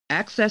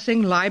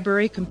Accessing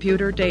library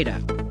computer data.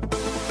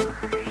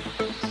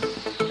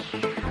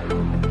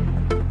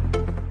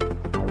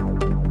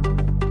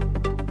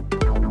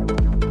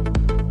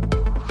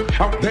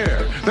 Out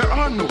there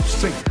are no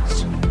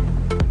saints.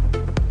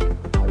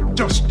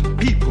 Just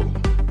people.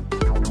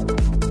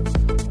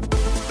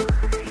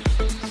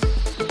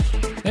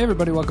 Hey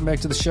everybody, welcome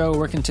back to the show.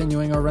 We're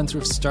continuing our run-through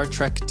of Star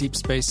Trek Deep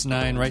Space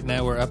Nine. Right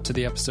now we're up to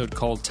the episode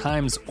called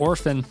Time's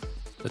Orphan,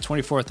 the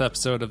 24th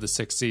episode of the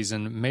 6th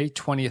season. May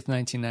 20th,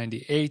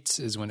 1998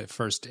 is when it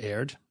first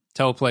aired.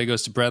 Teleplay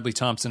goes to Bradley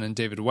Thompson and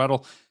David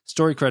Weddle.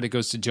 Story credit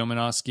goes to Joe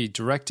Menosky,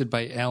 directed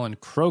by Alan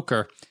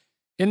Croker.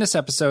 In this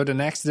episode,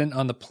 an accident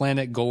on the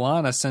planet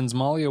Golana sends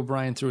Molly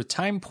O'Brien through a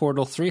time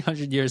portal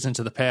 300 years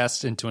into the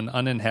past into an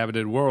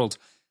uninhabited world.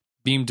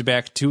 Beamed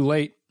back too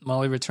late,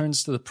 Molly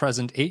returns to the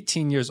present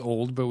 18 years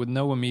old, but with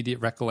no immediate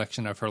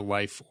recollection of her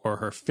life or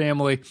her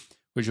family.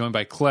 We're joined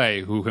by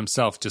Clay, who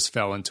himself just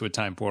fell into a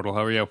time portal.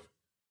 How are you?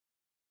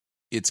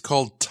 It's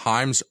called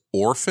Time's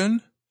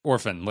Orphan?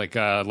 Orphan, like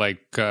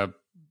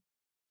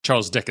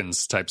Charles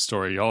Dickens type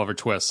story, Oliver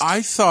Twist.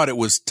 I thought it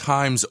was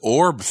Time's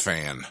Orb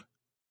Fan.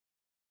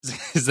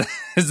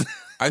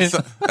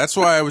 That's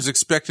why I was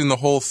expecting the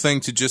whole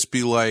thing to just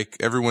be like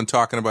everyone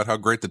talking about how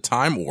great the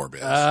Time Orb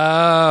is.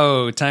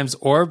 Oh, Time's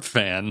Orb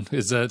Fan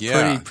is a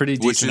pretty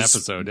decent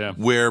episode. Yeah,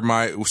 where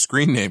my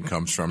screen name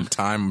comes from,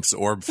 Time's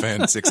Orb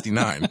Fan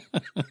 69.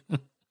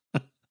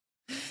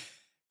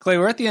 Clay,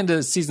 we're at the end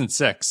of season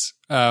 6.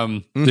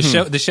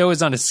 The show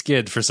is on a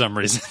skid for some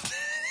reason.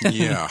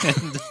 Yeah,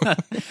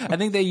 I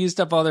think they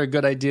used up all their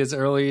good ideas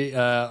early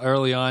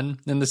on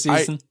in the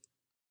season.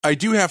 I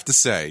do have to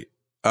say,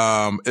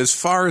 as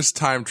far as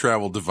time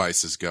travel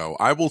devices go,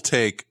 I will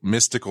take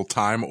mystical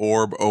time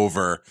orb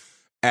over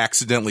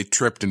accidentally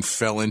tripped and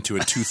fell into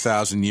a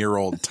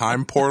 2,000-year-old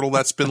time portal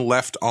that's been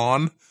left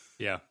on.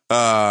 Yeah.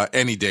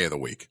 Any day of the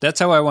week. That's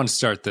how I want to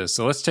start this.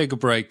 So let's take a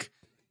break.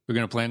 We're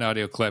going to play an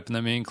audio clip, and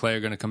then me and Clay are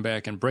going to come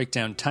back and break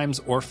down Time's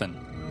Orphan.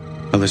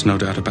 Well, there's no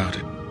doubt about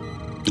it.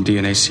 The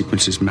DNA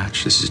sequences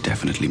match. This is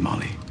definitely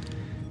Molly.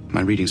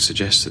 My readings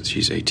suggest that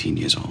she's 18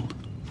 years old.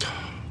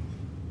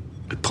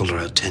 We pulled her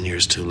out 10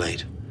 years too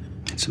late.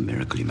 It's a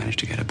miracle you managed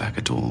to get her back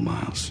at all,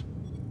 Miles.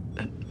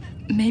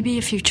 Maybe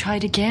if you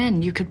tried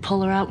again, you could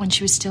pull her out when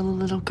she was still a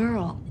little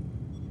girl.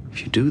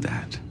 If you do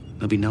that,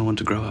 there'll be no one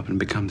to grow up and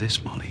become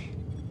this Molly.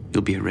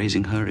 You'll be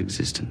erasing her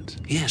existence.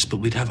 Yes, but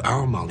we'd have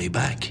our Molly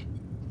back.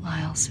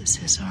 Miles,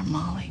 this is our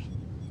Molly.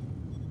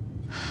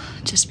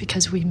 Just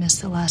because we missed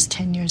the last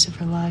 10 years of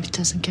her life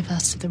doesn't give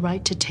us the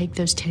right to take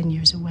those 10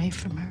 years away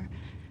from her.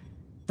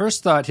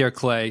 First thought here,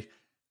 Clay.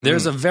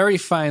 There's a very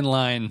fine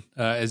line,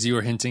 as you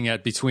were hinting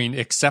at, between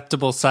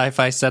acceptable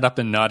sci-fi setup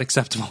and not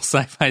acceptable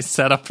sci-fi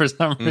setup for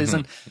some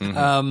reason.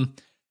 I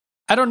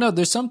don't know.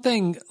 There's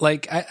something,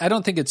 like, I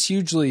don't think it's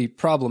hugely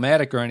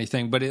problematic or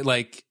anything, but it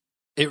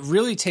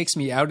really takes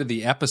me out of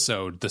the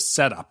episode, the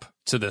setup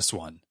to this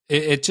one.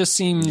 It just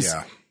seems...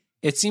 Yeah.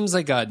 It seems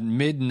like a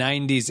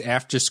mid-90s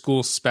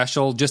after-school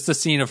special, just the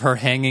scene of her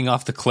hanging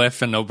off the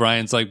cliff and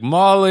O'Brien's like,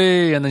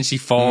 Molly, and then she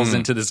falls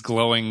into this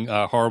glowing,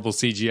 horrible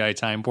CGI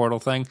time portal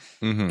thing.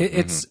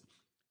 The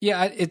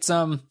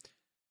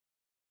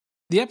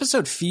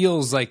episode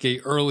feels like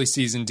a early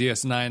season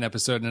DS9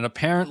 episode, and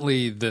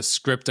apparently the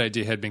script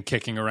idea had been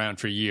kicking around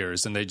for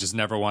years, and they just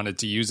never wanted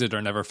to use it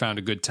or never found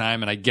a good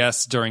time. And I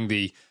guess during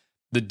the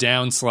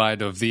downslide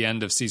of the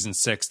end of season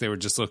 6, they were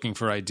just looking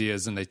for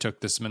ideas, and they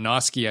took this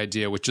Menosky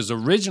idea, which was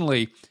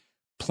originally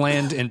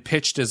planned and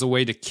pitched as a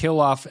way to kill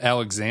off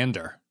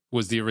Alexander,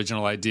 was the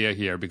original idea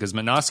here, because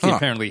Menosky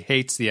apparently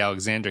hates the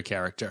Alexander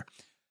character.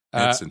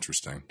 That's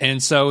interesting.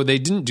 And so they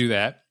didn't do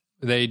that.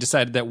 They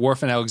decided that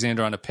Worf and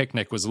Alexander on a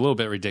picnic was a little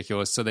bit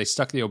ridiculous, so they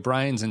stuck the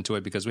O'Briens into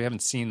it because we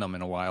haven't seen them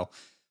in a while.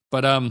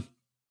 But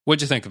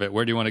what'd you think of it?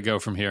 Where do you want to go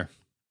from here?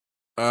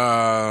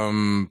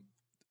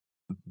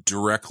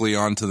 Directly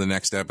on to the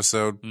next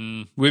episode.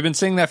 We've been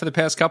seeing that for the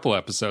past couple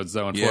episodes,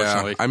 though,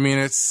 unfortunately. Yeah, I mean,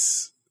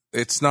 it's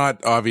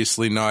not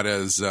obviously not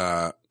as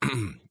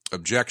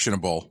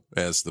objectionable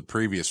as the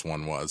previous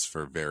one was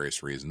for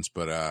various reasons,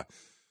 but I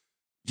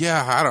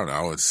don't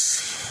know.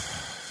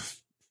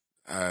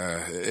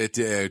 It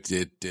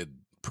did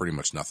pretty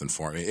much nothing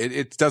for me.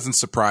 It doesn't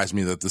surprise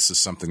me that this is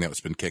something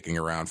that's been kicking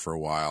around for a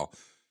while.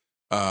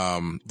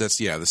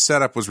 The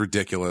setup was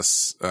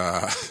ridiculous.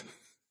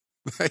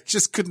 I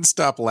just couldn't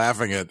stop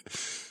laughing at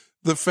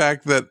the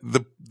fact that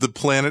the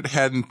planet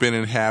hadn't been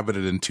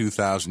inhabited in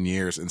 2,000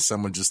 years, and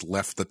someone just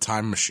left the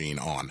time machine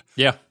on.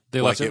 Yeah,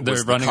 they're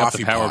running up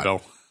the power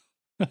bill.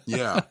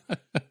 Yeah,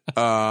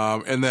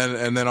 and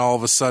then all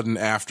of a sudden,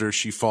 after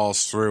she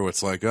falls through,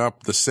 it's like,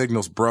 the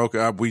signal's broke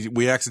up.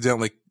 We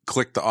accidentally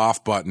clicked the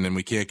off button, and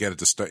we can't get it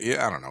to start.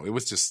 Yeah, I don't know. It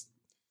was just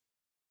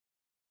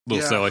a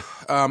little silly.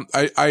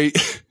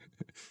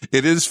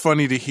 It is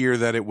funny to hear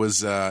that it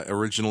was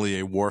originally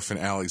a Worf and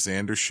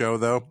Alexander show,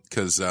 though,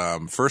 because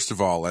first of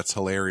all, that's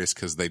hilarious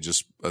because they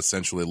just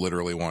essentially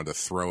literally wanted to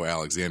throw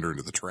Alexander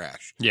into the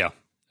trash. Yeah.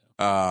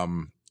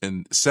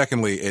 And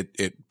secondly,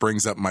 it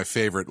brings up my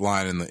favorite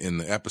line in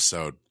the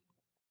episode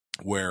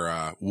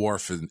where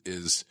Worf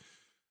is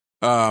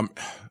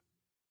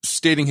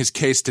stating his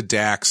case to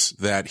Dax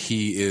that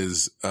he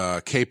is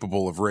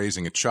capable of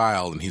raising a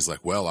child, and he's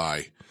like, well,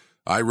 I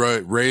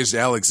raised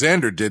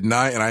Alexander, didn't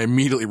I? And I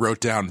immediately wrote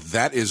down,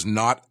 that is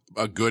not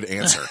a good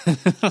answer.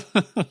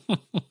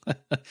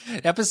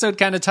 Episode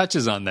kind of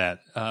touches on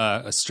that,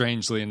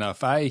 strangely enough.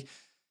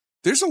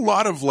 There's a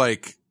lot of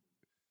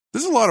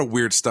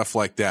weird stuff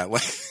like that.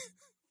 Like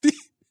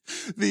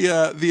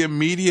the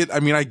immediate, I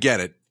mean, I get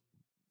it,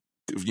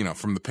 you know,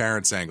 from the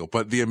parents' angle,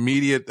 but the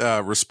immediate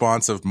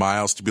response of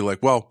Miles to be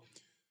like, well,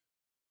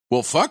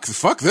 fuck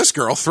this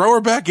girl, throw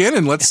her back in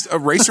and let's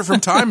erase her from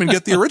time and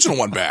get the original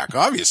one back.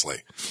 Obviously.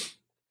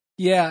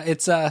 Yeah.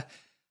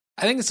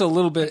 I think it's a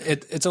little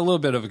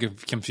bit of a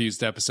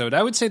confused episode.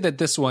 I would say that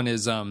this one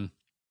is,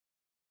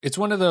 it's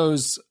one of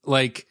those,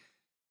 like,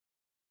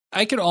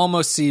 I could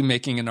almost see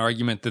making an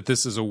argument that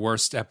this is a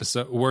worse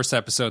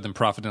episode than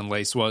Prophet and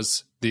Lace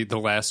was, the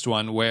last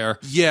one, where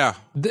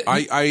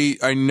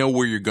I know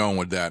where you're going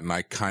with that, and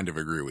I kind of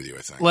agree with you,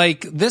 I think.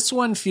 Like, this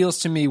one feels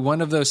to me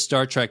one of those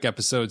Star Trek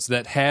episodes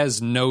that has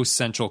no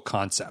central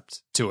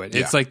concept to it.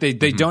 It's like they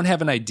don't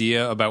have an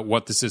idea about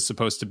what this is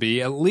supposed to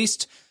be. At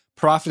least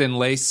Prophet and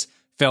Lace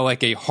felt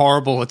like a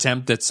horrible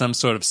attempt at some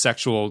sort of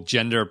sexual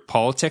gender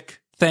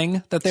politic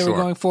thing that they were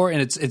going for,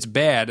 and it's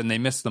bad, and they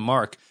missed the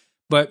mark.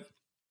 But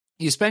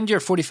you spend your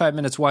 45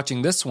 minutes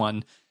watching this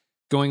one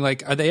going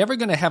like, are they ever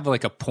going to have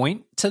like a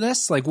point to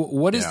this? Like,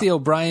 what is the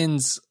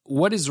O'Briens?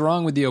 What is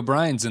wrong with the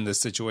O'Briens in this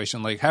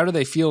situation? Like, how do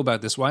they feel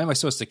about this? Why am I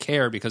supposed to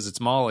care because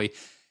it's Molly?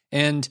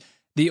 And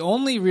the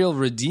only real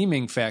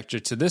redeeming factor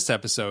to this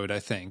episode, I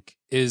think,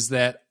 is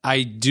that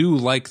I do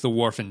like the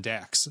Worf and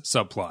Dax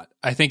subplot.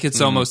 I think it's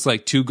almost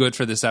like too good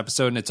for this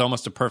episode, and it's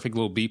almost a perfect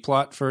little B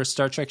plot for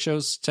Star Trek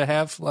shows to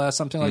have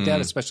something like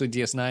that, especially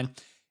DS9.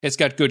 It's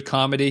got good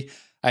comedy.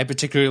 I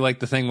particularly like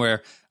the thing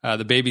where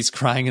the baby's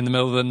crying in the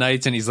middle of the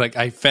night, and he's like,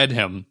 I fed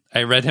him.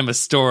 I read him a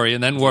story,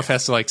 and then Worf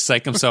has to like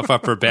psych himself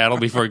up for battle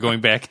before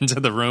going back into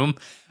the room.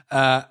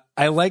 I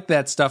like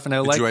that stuff,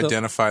 and Did you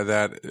identify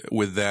that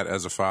with that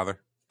as a father?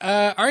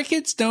 Our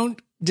kids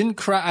didn't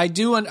cry. I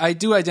do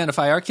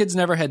identify. Our kids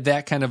never had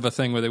that kind of a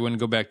thing where they wouldn't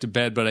go back to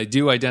bed, but I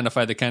do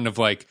identify the kind of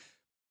like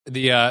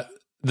the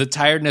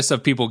tiredness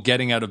of people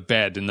getting out of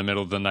bed in the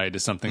middle of the night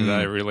is something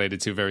that I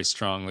related to very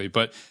strongly.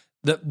 But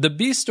the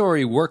B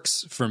story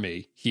works for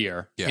me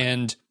here,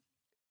 and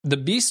the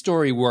B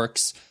story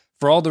works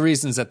for all the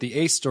reasons that the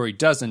A story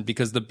doesn't,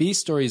 because the B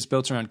story is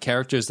built around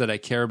characters that I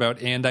care about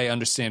and I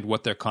understand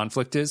what their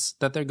conflict is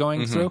that they're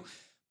going through.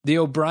 The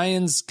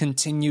O'Briens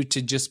continue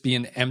to just be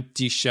an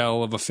empty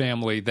shell of a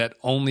family that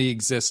only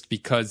exists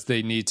because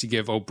they need to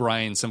give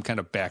O'Brien some kind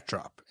of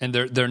backdrop, and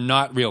they're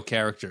not real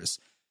characters.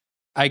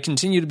 I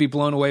continue to be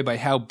blown away by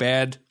how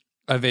bad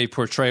of a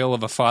portrayal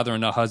of a father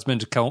and a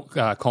husband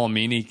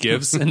Colmini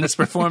gives in this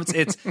performance.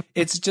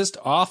 It's just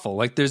awful.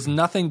 Like, there's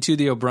nothing to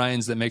the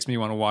O'Briens that makes me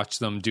want to watch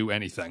them do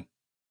anything.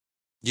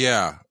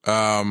 Yeah.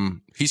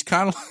 He's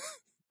kind of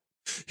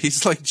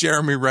he's like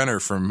Jeremy Renner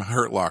from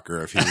Hurt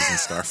Locker if he was in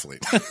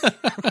Starfleet.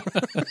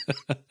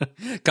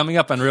 Coming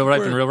up on Real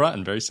Ripe and Real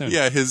Rotten very soon.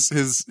 Yeah,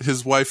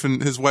 his wife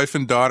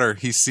and daughter,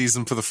 he sees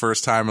them for the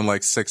first time in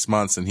like 6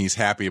 months, and he's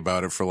happy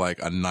about it for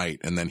like a night,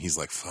 and then he's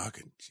like,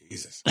 fucking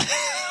Jesus.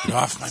 Get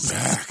off my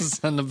back.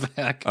 On the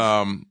back.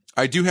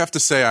 I do have to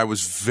say I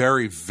was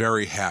very,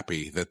 very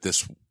happy that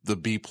the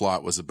B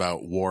plot was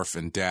about Worf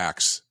and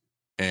Dax,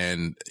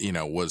 and, you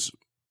know, was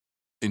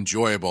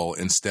enjoyable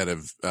instead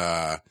of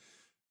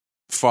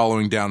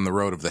following down the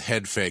road of the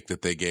head fake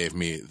that they gave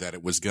me, that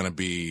it was going to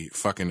be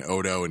fucking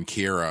Odo and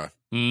Kira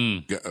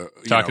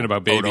talking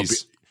about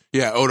babies.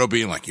 Odo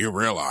being like, you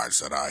realize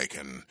that I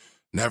can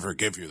never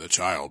give you the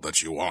child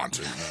that you want,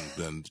 and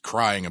then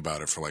crying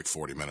about it for like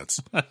 40 minutes.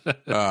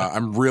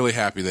 I'm really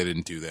happy they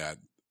didn't do that.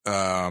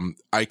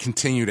 I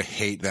continue to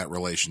hate that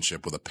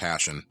relationship with a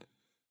passion.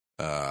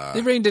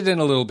 They reined it in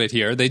a little bit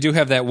here. They do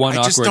have that one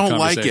awkward conversation. I just don't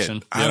like it.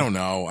 Yeah. I don't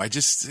know.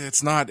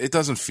 It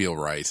doesn't feel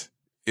right.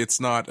 It's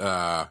not,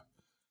 I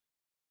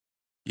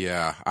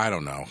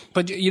don't know.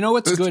 But you know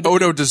what's good?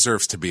 Odo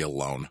deserves to be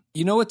alone.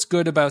 You know what's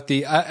good about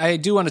I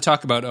do want to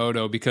talk about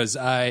Odo because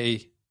we'll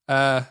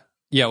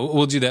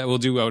do that. We'll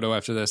do Odo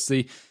after this.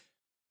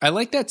 I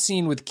like that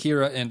scene with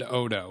Kira and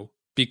Odo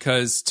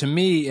because to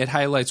me, it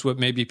highlights what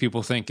maybe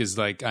people think is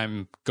like,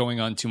 I'm going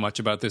on too much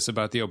about this,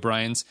 about the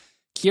O'Briens.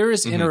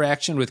 Kira's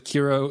interaction with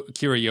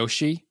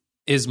Kirayoshi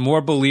is more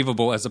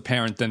believable as a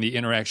parent than the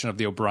interaction of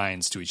the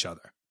O'Briens to each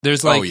other.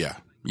 There's like,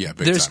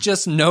 there's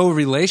just no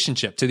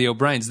relationship to the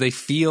O'Briens. They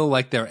feel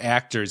like they're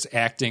actors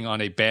acting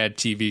on a bad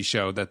TV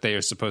show that they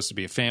are supposed to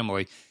be a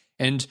family.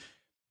 And,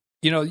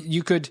 you know,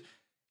 you could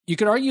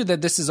argue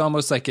that this is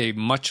almost like a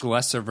much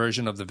lesser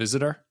version of The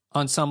Visitor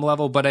on some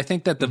level, but I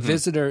think that The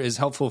Visitor is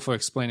helpful for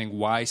explaining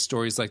why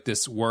stories like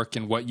this work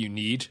and what you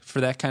need for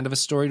that kind of a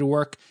story to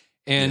work.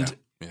 And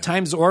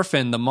Times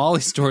Orphan, the Molly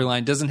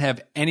storyline, doesn't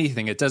have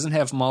anything. It doesn't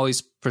have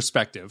Molly's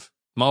perspective.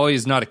 Molly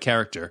is not a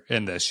character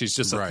in this. She's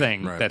just a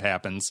thing that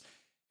happens.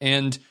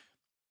 And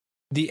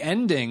the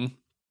ending,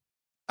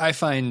 I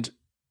find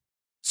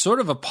sort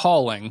of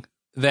appalling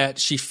that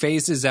she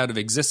phases out of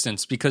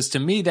existence, because to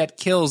me that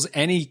kills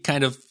any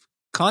kind of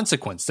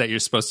consequence that you're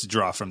supposed to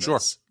draw from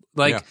this.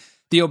 Like, Yeah,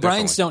 the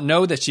O'Briens definitely. don't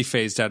know that she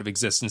phased out of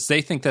existence.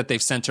 They think that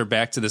they've sent her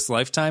back to this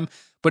lifetime.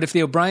 But if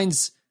the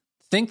O'Briens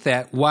think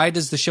that, why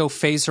does the show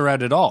phase her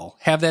out at all?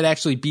 Have that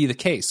actually be the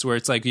case, where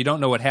it's like, you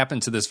don't know what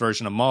happened to this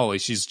version of Molly.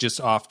 She's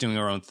just off doing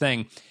her own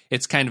thing.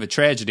 It's kind of a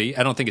tragedy.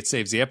 I don't think it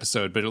saves the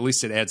episode, but at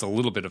least it adds a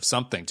little bit of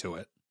something to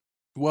it.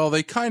 Well,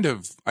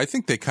 I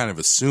think they kind of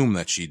assume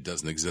that she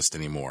doesn't exist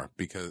anymore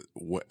because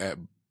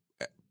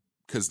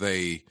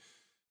they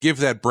give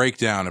that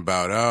breakdown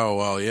about, oh,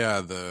 well,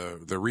 yeah, the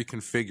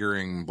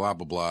reconfiguring, blah,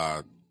 blah,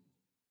 blah,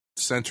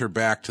 sent her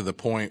back to the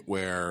point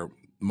where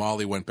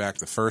Molly went back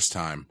the first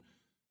time.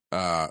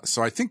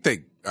 So I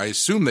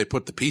assume they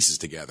put the pieces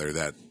together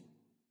that,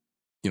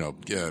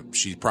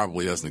 she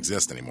probably doesn't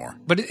exist anymore.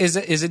 But is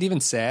it even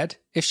sad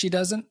if she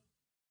doesn't?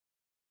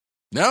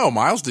 No,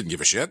 Miles didn't give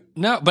a shit.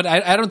 No, but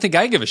I don't think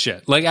I give a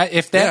shit. Like,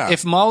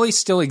 if Molly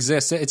still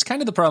exists, it's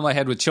kind of the problem I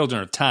had with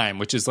Children of Time,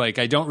 which is like,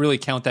 I don't really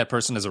count that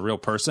person as a real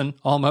person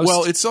almost.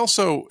 Well,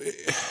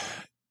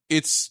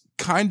 it's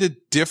kind of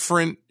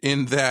different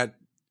in that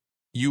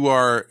you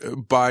are,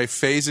 by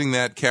phasing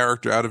that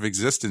character out of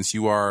existence,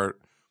 you are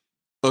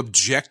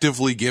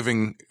objectively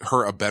giving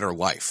her a better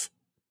life.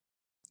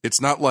 It's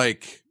not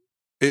like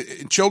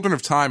in Children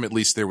of Time, at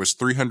least there was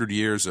 300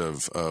 years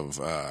of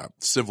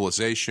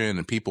civilization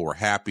and people were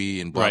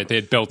happy and blah. Right, they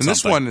had built and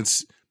something.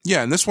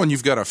 In this one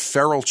you've got a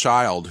feral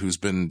child who's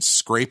been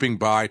scraping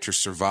by to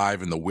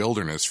survive in the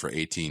wilderness for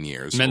 18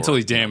 years.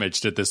 Mentally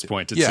damaged at this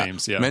point, it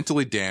seems. Yeah,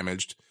 mentally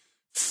damaged,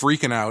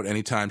 freaking out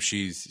anytime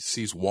she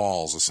sees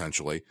walls,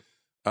 essentially.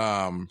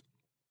 And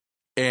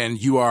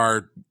you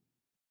are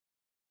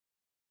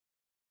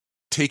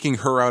taking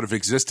her out of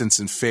existence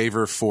in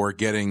favor for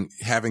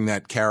having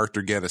that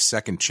character get a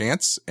second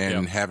chance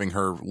and having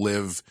her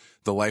live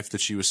the life that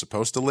she was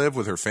supposed to live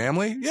with her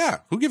family.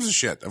 Yeah. Who gives a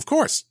shit? Of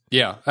course.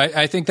 Yeah.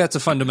 I think that's a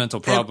fundamental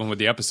problem with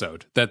the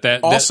episode,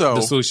 that also,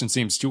 the solution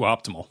seems too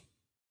optimal.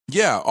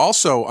 Yeah.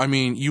 Also, I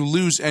mean, you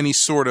lose any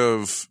sort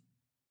of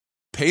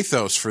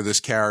pathos for this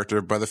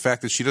character by the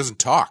fact that she doesn't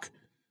talk.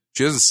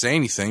 She doesn't say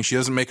anything. She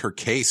doesn't make her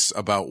case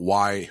about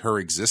why her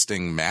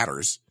existing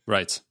matters.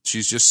 Right.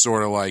 She's just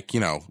sort of like,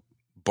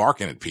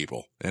 barking at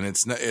people, and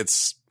it's not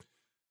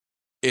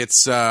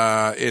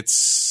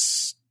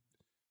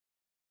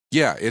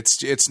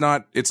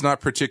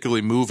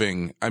particularly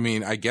moving. I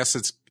mean, I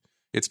guess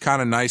it's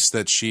kind of nice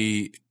that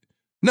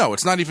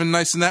it's not even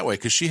nice in that way,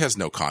 because she has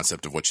no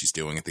concept of what she's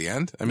doing at the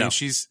end. I mean,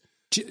 she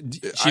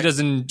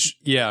doesn't.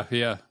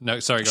 Yeah. No,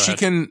 sorry. Go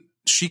ahead.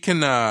 She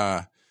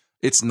can.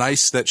 It's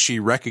nice that she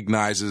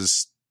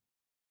recognizes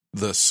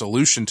the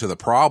solution to the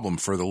problem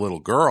for the little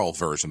girl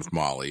version of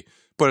Molly,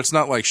 but it's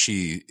not like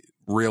she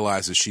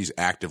realizes she's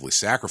actively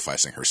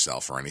sacrificing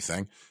herself or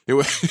anything.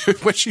 When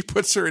she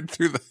puts her in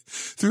through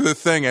the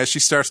thing, as she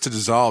starts to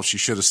dissolve, she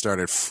should have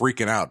started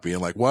freaking out, being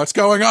like, "What's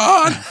going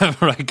on?"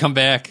 Right, come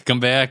back.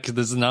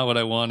 This is not what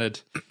I wanted.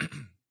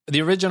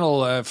 The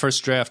original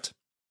first draft,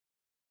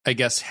 I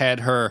guess,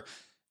 had her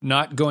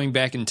not going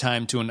back in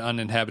time to an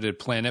uninhabited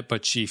planet,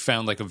 but she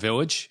found like a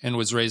village and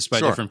was raised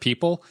by different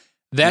people.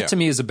 That to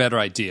me is a better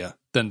idea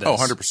than this.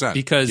 100%.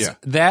 Because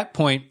that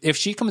point, if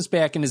she comes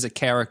back and is a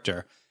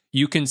character,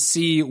 you can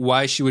see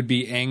why she would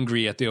be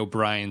angry at the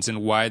O'Briens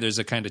and why there's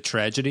a kind of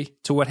tragedy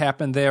to what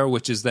happened there,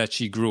 which is that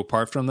she grew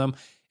apart from them.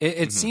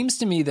 It seems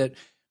to me that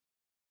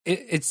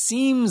it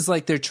seems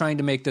like they're trying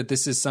to make that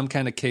this is some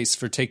kind of case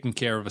for taking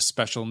care of a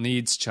special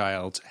needs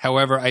child.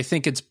 However, I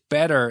think it's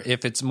better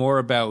if it's more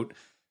about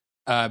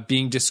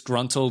being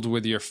disgruntled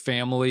with your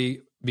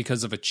family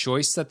because of a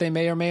choice that they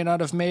may or may not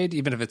have made,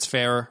 even if it's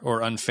fair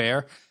or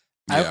unfair.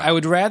 Yeah. I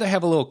would rather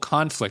have a little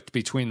conflict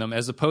between them,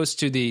 as opposed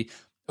to the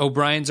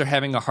O'Briens are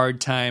having a hard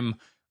time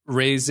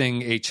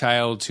raising a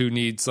child who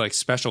needs like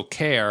special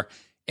care.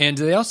 And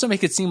they also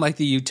make it seem like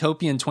the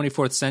utopian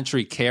 24th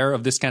century care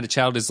of this kind of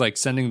child is like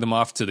sending them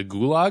off to the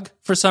gulag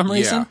for some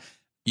reason.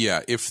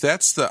 Yeah. If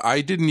that's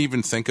I didn't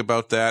even think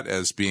about that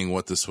as being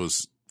what this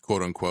was,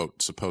 quote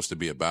unquote, supposed to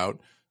be about.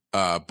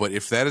 But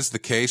if that is the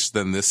case,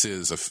 then this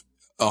is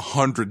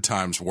 100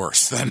 times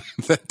worse than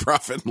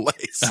Prophet and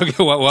Lace.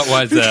 Okay,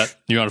 why is that?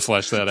 You want to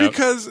flesh that out?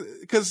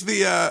 Because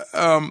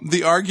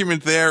the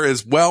argument there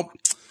is, well,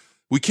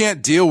 we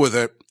can't deal with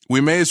it.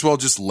 We may as well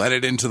just let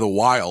it into the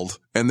wild.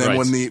 And then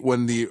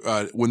when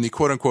the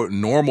quote unquote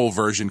normal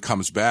version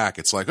comes back,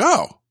 it's like,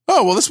 oh,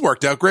 well, this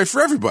worked out great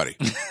for everybody.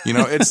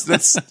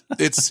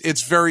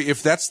 It's very,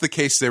 if that's the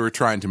case they were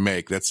trying to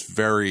make, that's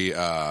very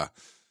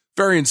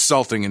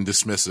insulting and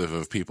dismissive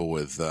of people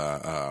with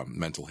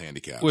mental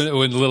handicaps.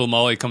 When little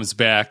Molly comes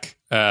back,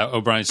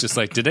 O'Brien's just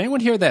like, did anyone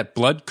hear that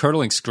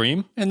blood-curdling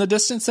scream in the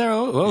distance there?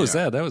 What was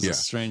that? That was a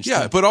strange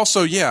thing. But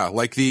also,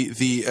 like the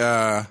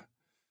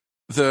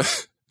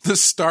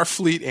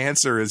Starfleet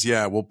answer is,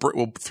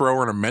 we'll throw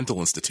her in a mental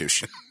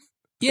institution.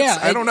 Yeah.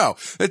 I don't know.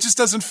 It just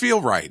doesn't feel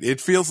right.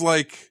 It feels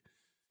like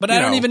But I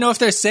don't even know if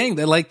they're saying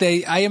that. Like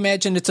I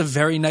imagine it's a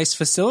very nice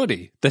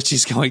facility that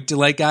she's going to.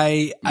 Like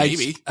I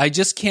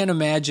just can't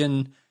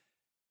imagine.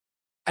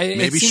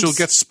 Maybe she'll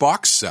get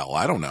Spock's cell.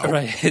 I don't know.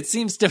 Right. It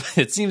seems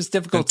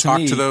difficult to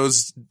me.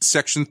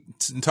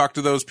 Talk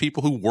to those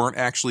people who weren't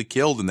actually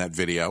killed in that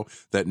video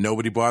that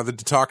nobody bothered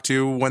to talk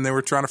to when they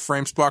were trying to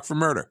frame Spock for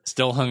murder.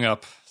 Still hung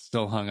up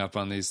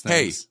on these things.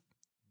 Hey,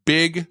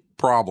 big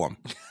problem.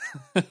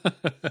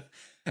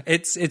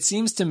 It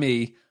seems to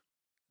me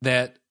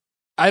that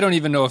I don't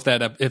even know if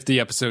the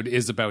episode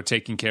is about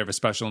taking care of a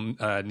special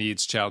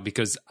needs child,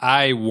 because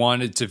I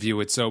wanted to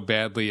view it so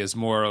badly as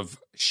more of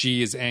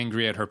she is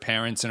angry at her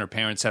parents and her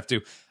parents have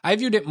to. I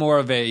viewed it more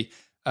of a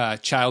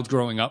child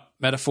growing up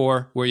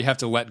metaphor where you have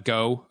to let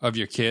go of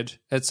your kid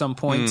at some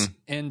point.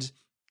 And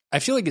I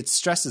feel like it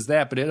stresses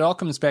that, but it all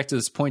comes back to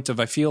this point of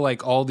I feel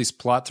like all these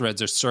plot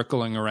threads are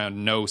circling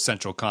around no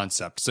central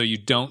concept. So you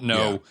don't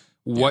know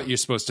what you're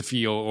supposed to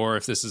feel, or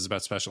if this is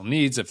about special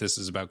needs, if this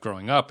is about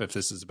growing up, if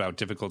this is about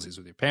difficulties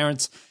with your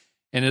parents.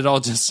 And it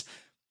all just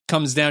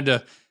comes down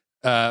to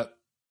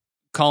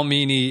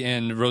Kalmini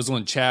and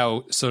Rosalind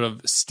Chow sort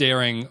of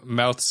staring,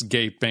 mouths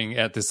gaping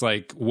at this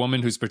like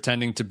woman who's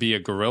pretending to be a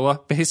gorilla,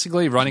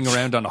 basically running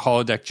around on a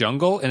holodeck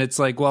jungle. And it's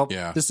like, well,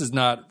 this is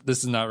not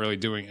really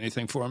doing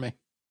anything for me.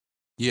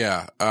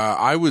 Yeah.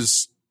 I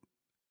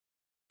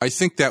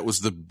think that was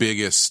the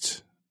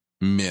biggest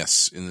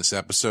miss in this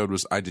episode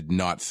was I did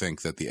not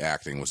think that the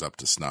acting was up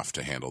to snuff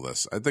to handle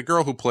this. The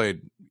girl who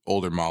played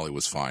older Molly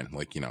was fine.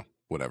 Like,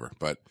 whatever,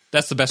 but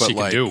that's the best she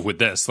can do with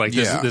this. Like,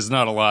 there's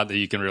not a lot that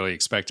you can really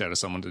expect out of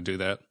someone to do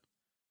that.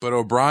 But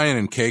O'Brien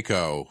and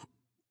Keiko,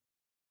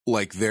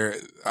 like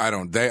I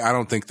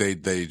don't think they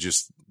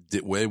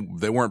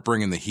weren't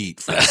bringing the heat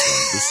for this one.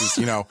 This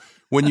is,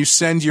 when you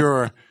send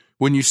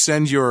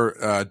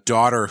your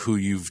daughter who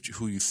you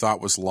thought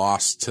was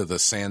lost to the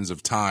sands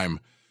of time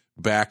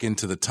back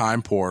into the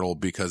time portal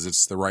because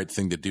it's the right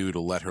thing to do to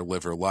let her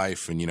live her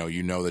life, and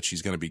you know that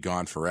she's going to be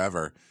gone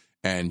forever.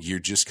 And you're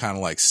just kind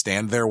of like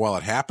stand there while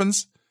it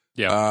happens,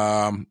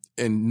 and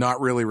not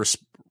really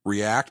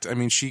react. I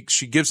mean, she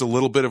gives a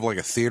little bit of like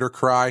a theater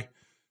cry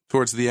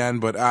towards the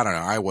end, but I don't know.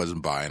 I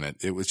wasn't buying it.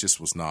 It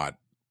was not.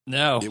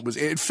 No,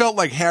 it felt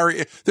like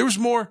Harry. There's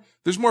more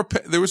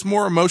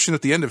emotion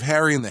at the end of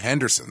Harry and the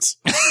Hendersons.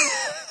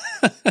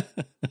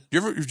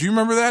 Do you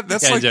remember that?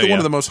 That's one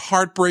of the most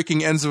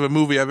heartbreaking ends of a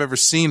movie I've ever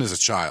seen as a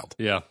child.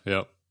 Yeah.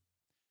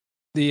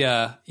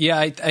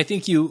 I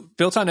think you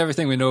built on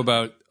everything we know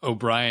about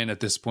O'Brien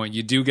at this point.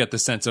 You do get the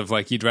sense of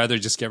like he'd rather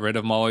just get rid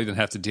of Molly than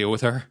have to deal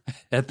with her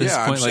at this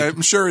point.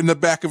 I'm sure in the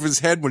back of his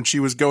head when she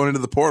was going into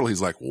the portal,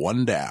 he's like,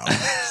 one down.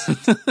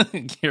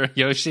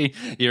 Yoshi,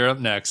 you're up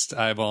next.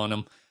 Eyeballing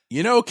him.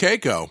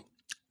 Keiko,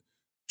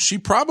 she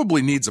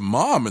probably needs a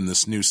mom in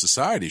this new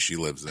society she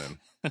lives in.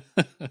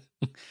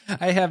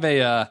 I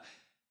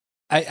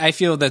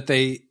feel that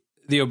the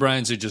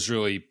O'Briens are just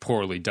really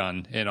poorly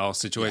done in all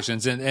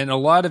situations. And a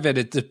lot of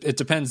it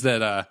depends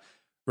that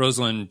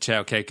Rosalind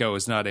Chow Keiko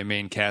is not a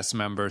main cast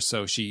member,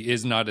 so she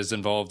is not as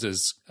involved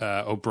as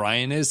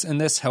O'Brien is in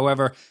this.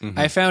 However,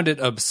 I found it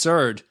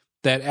absurd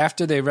that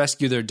after they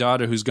rescue their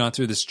daughter who's gone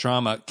through this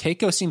trauma,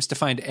 Keiko seems to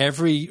find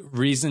every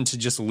reason to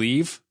just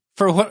leave.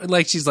 For what?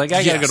 Like, she's like,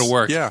 I gotta go to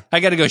work. Yeah. I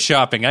gotta go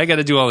shopping. I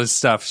gotta do all this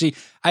stuff.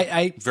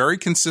 I very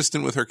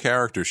consistent with her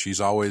character. She's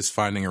always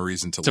finding a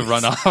reason to leave.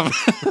 Run off.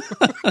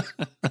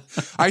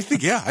 I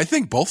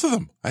think both of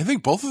them.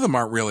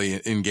 Aren't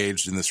really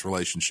engaged in this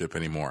relationship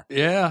anymore.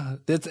 Yeah.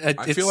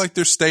 I feel like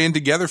they're staying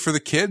together for the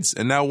kids,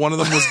 and now one of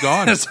them was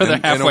gone. So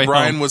and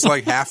O'Brien home. was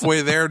like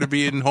halfway there to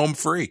being home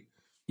free.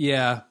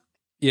 Yeah.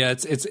 Yeah,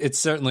 it's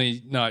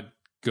certainly not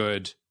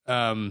good.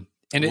 And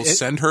we'll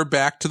send her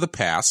back to the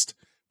past.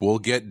 We'll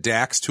get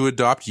Dax to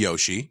adopt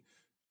Yoshi.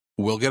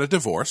 We'll get a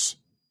divorce,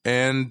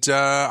 and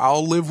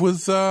I'll live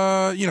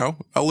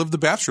the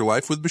bachelor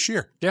life with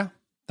Bashir. Yeah,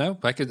 no,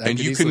 I could. And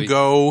you can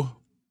go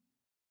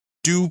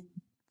do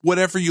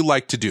whatever you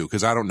like to do,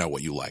 because I don't know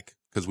what you like,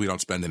 because we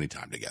don't spend any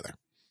time together.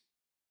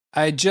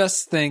 I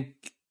just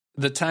think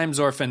the Times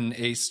Orphan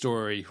A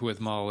story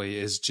with Molly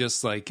is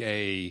just like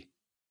a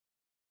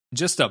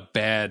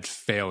bad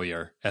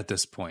failure at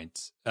this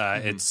point.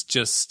 It's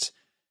just.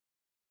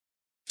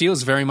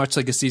 Feels very much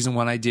like a season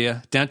 1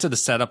 idea, down to the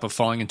setup of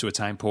falling into a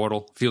time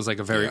portal. Feels like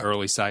a very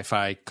early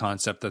sci-fi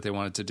concept that they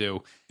wanted to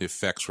do. The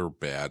effects were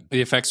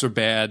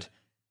bad.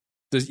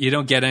 You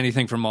don't get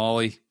anything from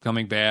Molly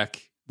coming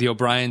back. The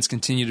O'Briens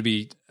continue to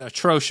be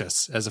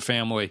atrocious as a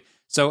family.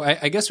 So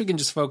I guess we can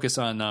just focus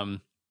on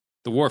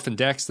the Worf and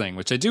Dax thing,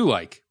 which I do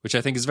like, which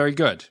I think is very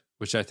good,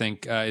 which I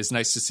think is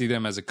nice to see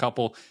them as a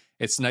couple.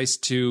 It's nice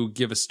to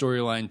give a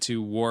storyline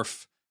to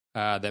Worf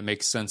that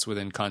makes sense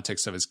within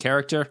context of his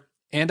character.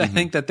 And I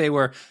think that they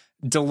were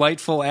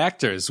delightful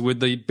actors with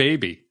the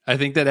baby. I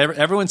think that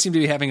everyone seemed to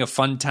be having a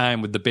fun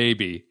time with the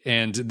baby.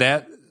 And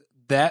that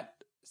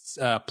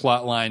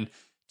plot line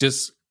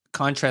just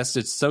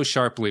contrasted so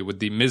sharply with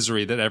the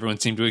misery that everyone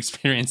seemed to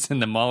experience in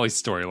the Molly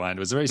storyline. It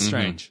was very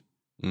strange.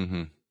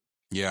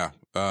 Yeah.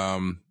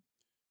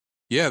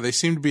 Yeah, they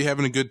seem to be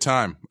having a good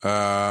time.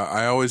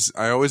 I always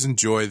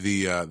enjoy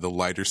the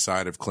lighter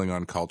side of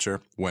Klingon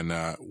culture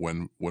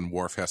when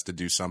Worf has to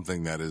do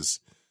something that is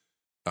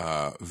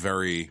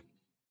very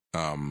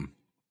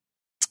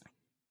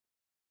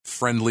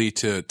friendly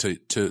to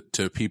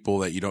people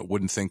that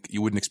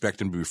you wouldn't expect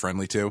him to be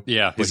friendly to.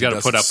 Yeah, he's got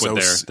to put up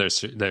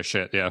with their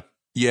shit. Yeah.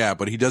 Yeah,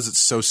 but he does it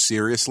so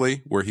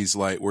seriously, where he's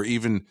like, where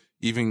even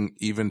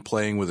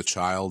playing with a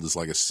child is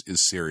like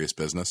is serious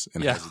business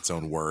and has its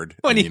own word.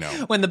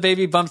 When the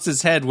baby bumps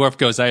his head, Worf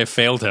goes, "I have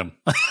failed him."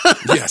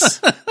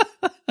 Yes.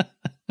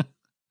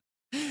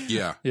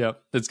 Yeah.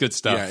 Yep. That's good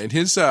stuff. Yeah, and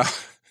his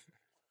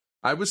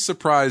I was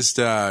surprised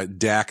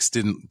Dax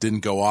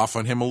didn't go off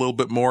on him a little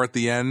bit more at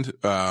the end,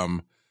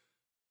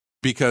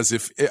 because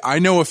if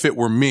it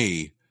were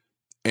me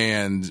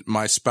and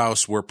my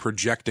spouse were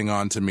projecting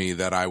onto me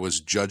that I was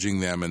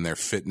judging them and their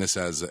fitness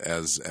as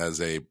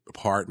a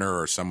partner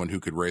or someone who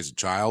could raise a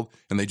child,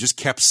 and they just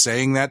kept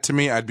saying that to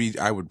me,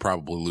 I would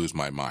probably lose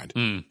my mind,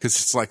 because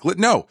it's like,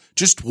 no,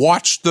 just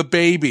watch the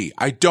baby.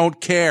 I don't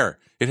care.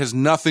 It has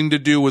nothing to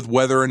do with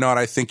whether or not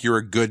I think you're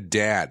a good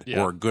dad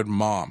or a good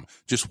mom.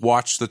 Just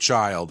watch the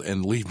child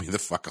and leave me the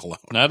fuck alone.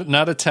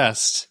 Not a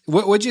test.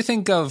 What'd you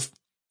think of?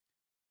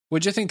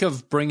 What'd you think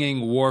of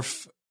bringing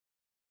Worf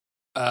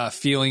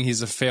feeling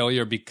he's a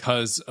failure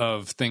because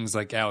of things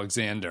like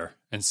Alexander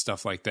and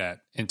stuff like that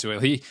into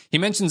it? He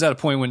mentions at a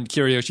point when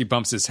Kiriyoshi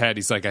bumps his head,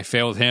 he's like, "I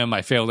failed him.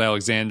 I failed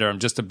Alexander. I'm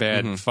just a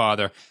bad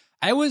father."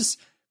 I was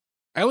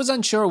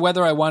unsure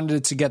whether I wanted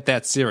it to get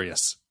that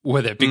serious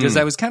with it, because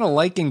I was kind of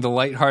liking the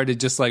lighthearted,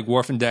 just like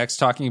Worf and Dax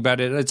talking about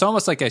it. It's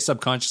almost like I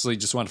subconsciously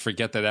just want to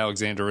forget that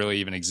Alexander really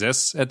even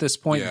exists at this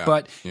point.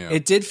 But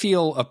it did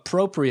feel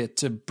appropriate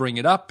to bring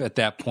it up at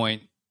that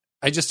point.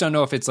 I just don't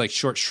know if it's like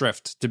short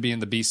shrift to be in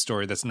the Beast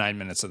story that's 9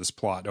 minutes of this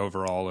plot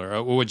overall,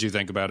 or what would you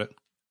think about it?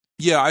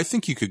 Yeah, I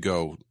think you could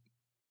go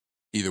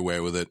either way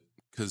with it,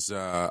 because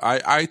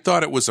I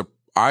thought it was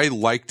I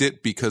liked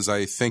it because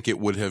I think it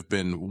would have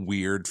been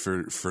weird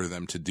for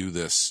them to do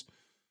this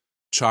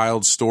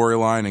child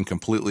storyline and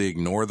completely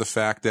ignore the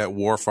fact that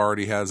Worf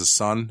already has a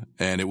son,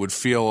 and it would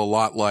feel a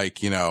lot like,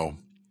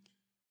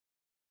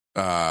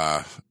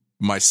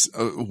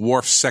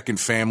 Worf's second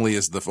family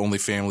is the only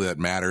family that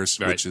matters,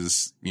 right, which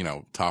is,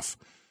 tough.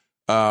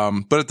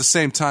 But at the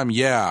same time,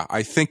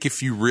 I think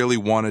if you really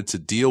wanted to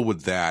deal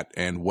with that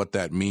and what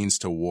that means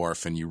to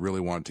Worf, and you really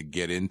wanted to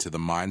get into the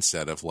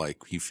mindset of like,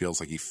 he feels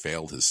like he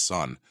failed his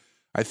son,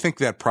 I think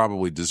that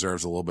probably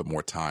deserves a little bit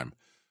more time.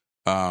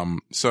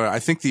 So I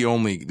think the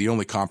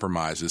only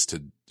compromise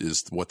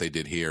is what they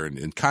did here,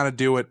 and kind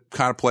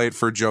of play it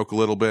for a joke a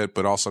little bit,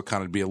 but also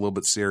kind of be a little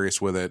bit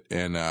serious with it,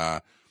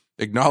 and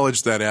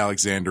acknowledge that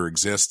Alexander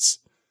exists,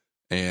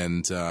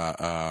 and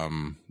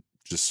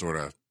just sort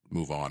of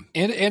move on.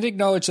 And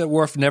acknowledge that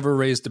Worf never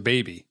raised a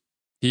baby.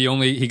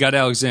 He got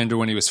Alexander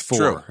when he was 4,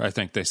 True. I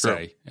think they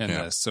say in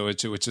this. So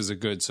which is a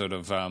good sort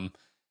of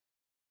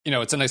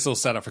it's a nice little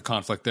setup for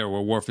conflict there,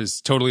 where Worf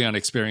is totally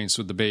unexperienced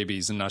with the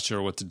babies and not sure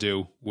what to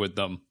do with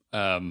them.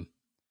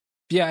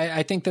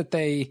 I think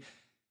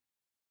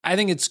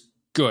it's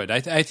good.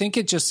 I think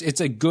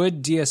it's a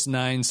good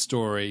DS9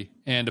 story,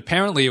 and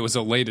apparently it was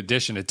a late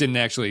addition. It didn't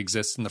actually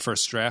exist in the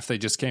first draft. They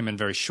just came in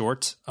very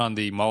short on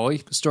the Molly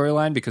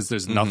storyline because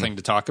there's nothing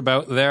to talk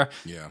about there.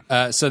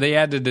 Yeah. So they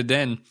added it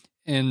in,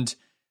 and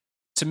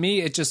to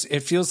me,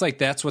 it feels like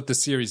that's what the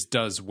series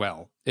does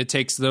well. It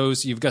takes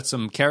those, you've got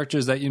some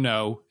characters that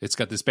it's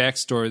got this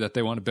backstory that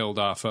they want to build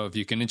off of.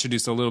 You can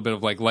introduce a little bit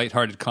of like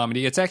lighthearted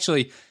comedy. It's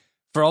actually,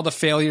 for all the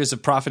failures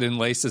of Prophet and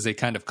Lace as a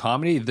kind of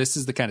comedy, this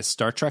is the kind of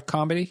Star Trek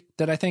comedy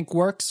that I think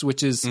works,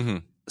 which is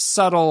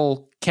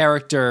subtle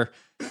character.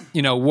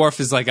 Worf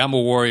is like, "I'm a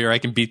warrior, I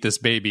can beat this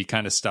baby"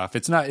 kind of stuff.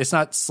 It's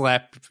not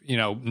slap,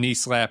 knee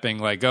slapping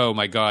like, "Oh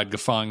my God,"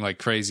 guffawing like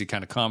crazy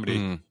kind of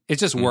comedy. It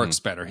just works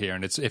better here,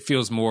 and it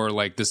feels more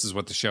like this is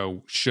what the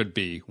show should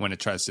be when it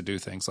tries to do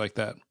things like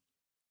that.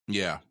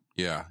 Yeah.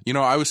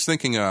 I was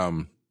thinking, I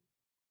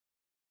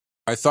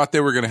thought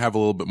they were going to have a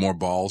little bit more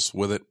balls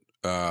with it,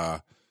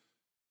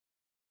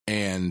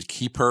 and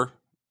keep her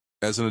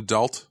as an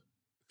adult,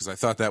 because I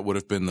thought that would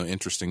have been the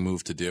interesting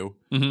move to do.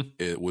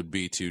 It would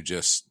be to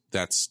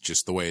that's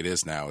just the way it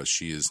is now, is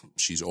she's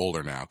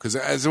older now. Because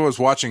as I was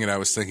watching it, I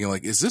was thinking,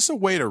 like, is this a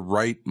way to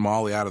write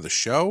Molly out of the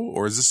show,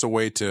 or is this a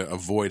way to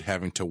avoid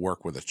having to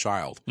work with a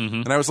child?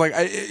 And I was like,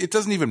 it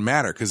doesn't even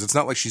matter, because it's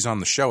not like she's on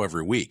the show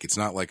every week. It's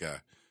not like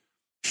a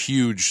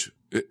huge.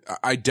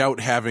 I doubt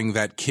having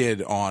that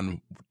kid on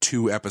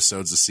 2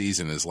 episodes a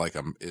season is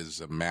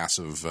a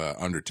massive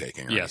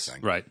undertaking or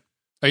anything. Right.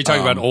 Are you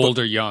talking about old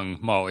or young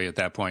Molly at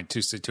that point?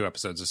 2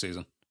 episodes a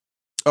season.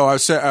 Oh, I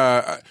was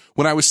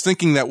when I was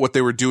thinking that what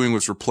they were doing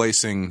was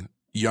replacing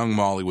young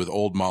Molly with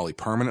old Molly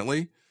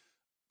permanently,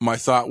 my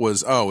thought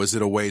was, is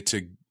it a way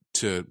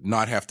to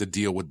not have to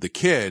deal with the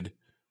kid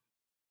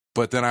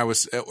but then I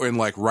was in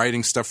like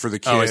writing stuff for the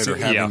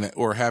kid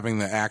or having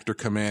the actor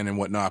come in and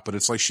whatnot. But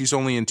it's like she's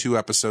only in 2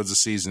 episodes a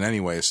season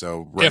anyway.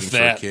 So writing for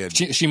a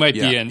kid, she might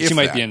be in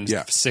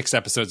 6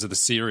 episodes of the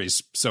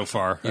series so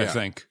far. I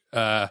think,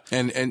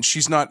 and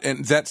she's not,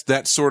 and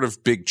that sort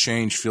of big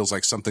change feels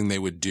like something they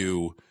would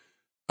do,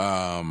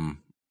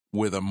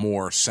 with a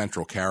more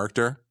central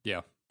character.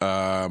 Yeah.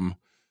 But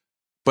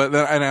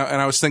then,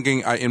 and I was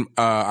thinking,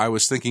 I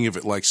was thinking of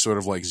it like sort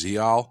of like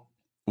Zial,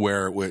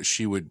 where it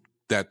would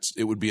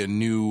be a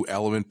new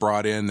element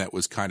brought in that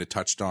was kind of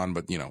touched on,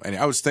 but and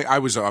I was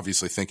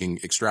obviously thinking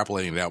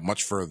extrapolating it out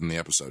much further than the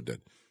episode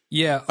did.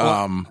 Yeah.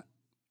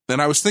 Then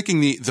I was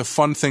thinking the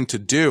fun thing to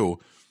do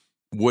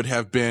would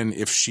have been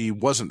if she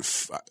wasn't,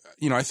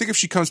 I think if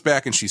she comes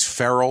back and she's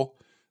feral,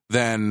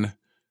 then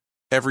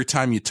every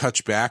time you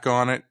touch back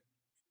on it,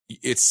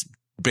 it's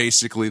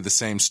basically the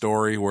same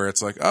story where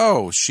it's like,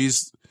 oh,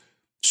 she's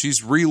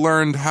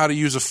relearned how to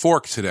use a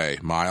fork today,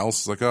 Miles.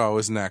 It's like, oh,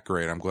 isn't that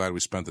great? I'm glad we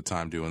spent the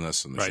time doing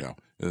this in the show.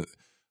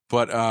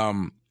 But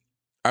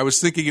I was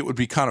thinking it would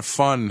be kind of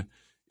fun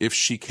if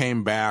she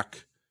came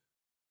back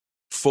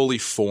fully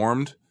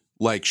formed,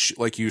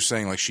 like you were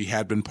saying, like she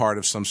had been part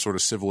of some sort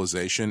of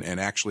civilization and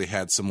actually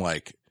had some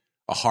like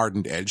a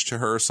hardened edge to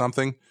her or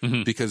something.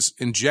 Mm-hmm. Because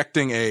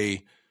injecting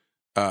a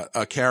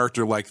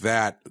character like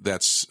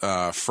that's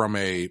from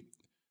a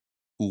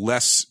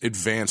less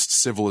advanced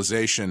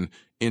civilization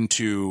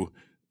into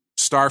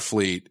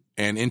Starfleet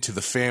and into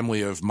the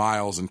family of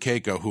Miles and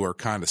Keiko, who are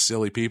kind of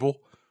silly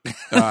people,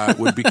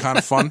 would be kind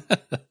of fun.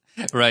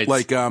 Right.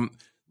 Like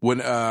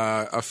when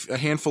a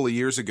handful of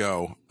years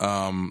ago,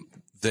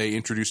 they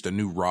introduced a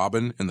new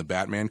Robin in the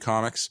Batman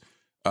comics.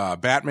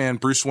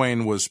 Bruce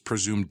Wayne was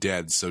presumed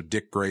dead, so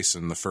Dick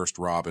Grayson, the first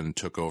Robin,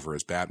 took over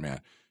as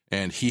Batman.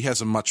 And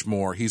he's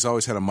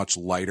always had a much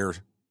lighter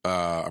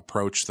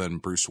approach than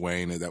Bruce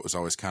Wayne. That was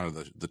always kind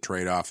of the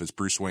trade-off, is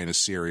Bruce Wayne is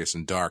serious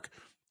and dark.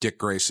 Dick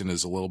Grayson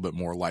is a little bit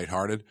more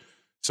lighthearted.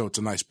 So it's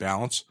a nice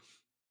balance.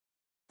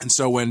 And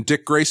so when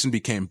Dick Grayson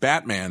became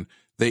Batman,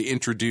 they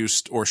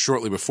introduced, or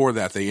shortly before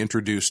that, they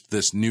introduced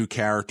this new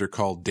character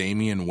called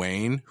Damian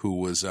Wayne, who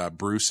was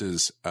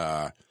Bruce's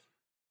evil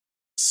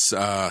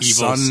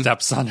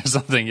stepson or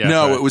something. Yeah,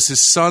 no, it was his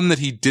son that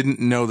he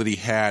didn't know that he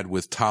had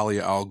with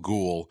Talia al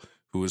Ghul,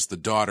 who was the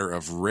daughter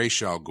of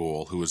Ra's al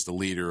Ghul, who was the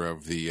leader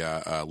of the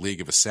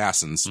League of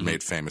Assassins,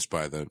 made famous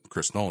by the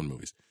Chris Nolan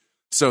movies.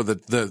 So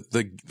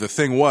the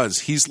thing was,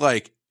 he's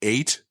like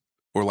 8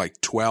 or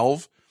like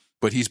 12,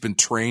 but he's been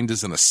trained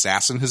as an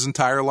assassin his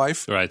entire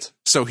life. Right.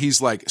 So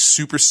he's like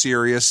super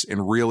serious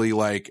and really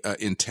like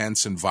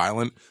intense and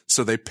violent.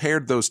 So they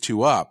paired those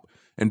two up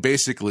and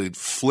basically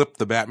flipped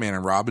the Batman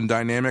and Robin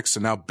dynamic. So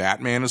now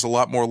Batman is a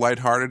lot more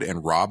lighthearted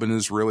and Robin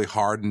is really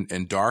hard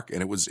and dark.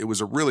 And it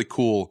was a really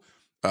cool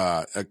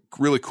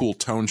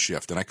tone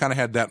shift. And I kind of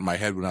had that in my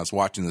head when I was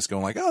watching this,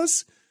 going like, oh,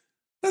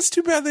 that's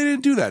too bad they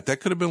didn't do that. That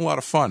could have been a lot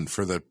of fun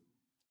for the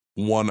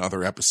one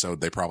other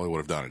episode they probably would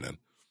have done it in.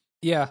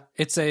 Yeah,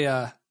 it's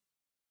a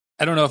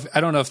I don't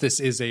know if this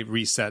is a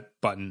reset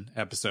button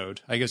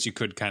episode. I guess you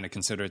could kind of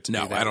consider it to be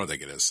that. No, I don't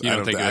think it is. You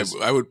don't think it is?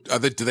 I would.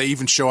 Do they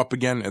even show up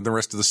again in the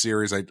rest of the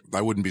series? I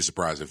wouldn't be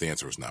surprised if the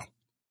answer was no.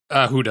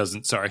 Who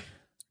doesn't? Sorry,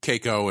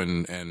 Keiko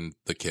and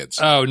the kids.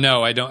 Oh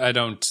no, I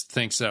don't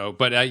think so.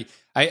 But I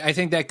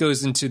think that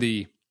goes into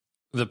the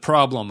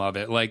problem of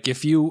it. Like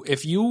if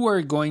you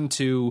were going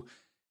to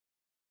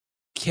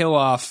kill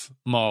off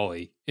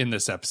Molly in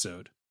this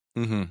episode,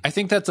 mm-hmm. I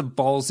think that's a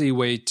ballsy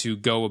way to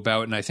go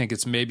about, and I think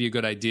it's maybe a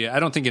good idea. I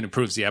don't think it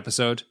improves the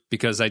episode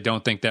because I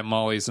don't think that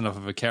Molly is enough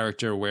of a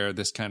character where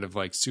this kind of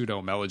like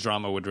pseudo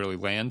melodrama would really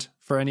land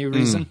for any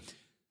reason.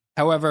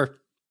 However,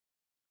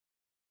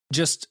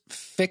 just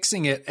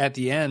fixing it at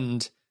the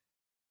end,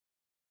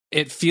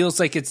 it feels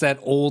like it's that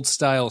old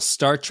style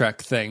Star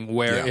Trek thing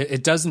where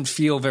it doesn't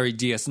feel very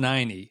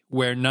DS9-y,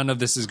 where none of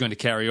this is going to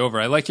carry over.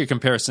 I like your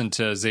comparison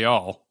to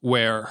Zial,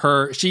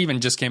 where she even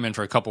just came in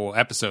for a couple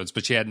episodes,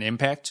 but she had an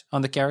impact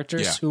on the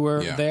characters who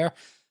were there.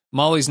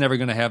 Molly's never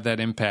going to have that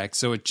impact.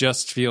 So it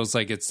just feels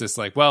like it's this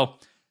like, well,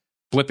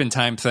 blip in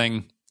time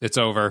thing. It's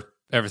over.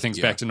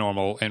 Everything's back to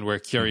normal. And we're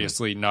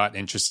curiously not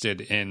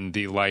interested in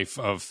the life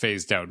of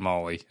phased out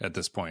Molly at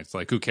this point. It's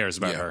like, who cares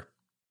about her?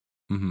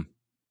 Mm-hmm.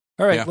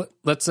 All right,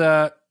 let's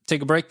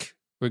take a break.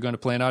 We're going to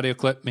play an audio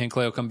clip. Me and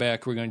Clay will come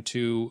back. We're going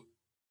to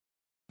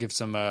give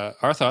some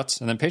our thoughts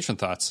and then patron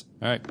thoughts.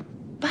 All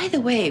right. By the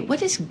way,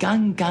 what does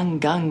gung, gung,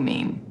 gung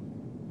mean?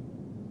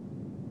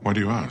 Why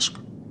do you ask?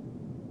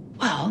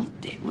 Well,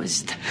 it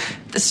was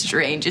the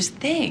strangest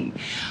thing.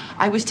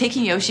 I was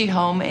taking Yoshi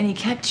home, and he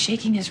kept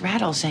shaking his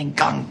rattle, saying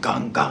gung,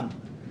 gung, gung.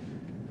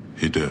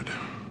 He did.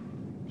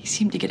 He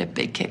seemed to get a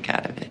big kick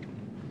out of it.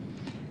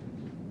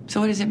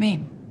 So what does it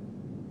mean?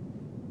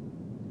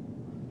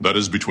 That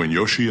is between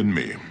Yoshi and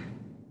me.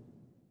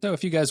 So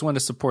if you guys want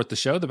to support the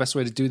show, the best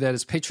way to do that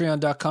is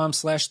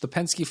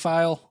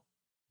patreon.com/thepensky-file.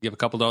 You give a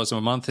couple dollars a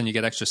month and you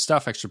get extra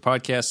stuff, extra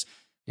podcasts,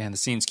 behind the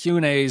scenes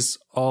Q&As,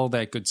 all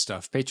that good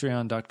stuff.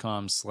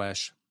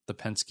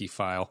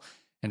 Patreon.com/thepensky-file.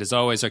 And as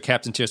always, our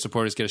Captain Tier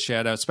supporters get a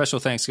shout out. Special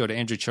thanks go to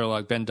Andrew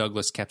Cherlog, Ben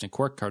Douglas, Captain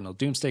Quark, Cardinal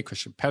Doomsday,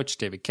 Christian Pouch,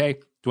 David K.,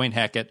 Dwayne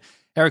Hackett,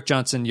 Eric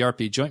Johnson,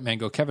 Yarpy, Joint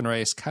Mango, Kevin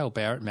Reyes, Kyle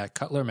Barrett, Matt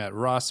Cutler, Matt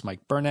Ross,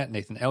 Mike Burnett,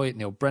 Nathan Elliott,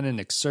 Neil Brennan,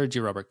 Nick Sergi,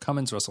 Robert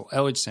Cummins, Russell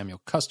Elledge,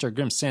 Samuel Custer,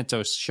 Grim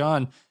Santos,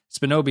 Sean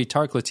Spinobi,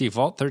 Tark Latif,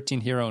 Vault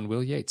 13 Hero, and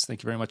Will Yates.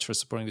 Thank you very much for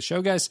supporting the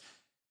show, guys.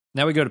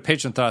 Now we go to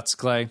Patreon Thoughts,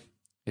 Clay.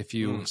 If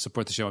you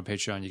support the show on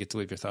Patreon, you get to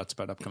leave your thoughts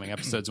about upcoming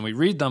episodes, and we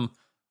read them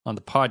on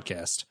the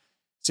podcast.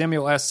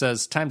 Samuel S.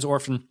 says, Times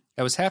Orphan.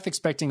 I was half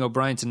expecting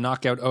O'Brien to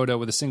knock out Odo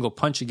with a single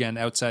punch again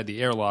outside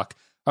the airlock.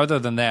 Other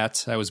than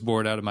that, I was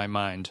bored out of my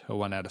mind. A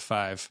 1 out of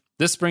 5.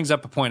 This brings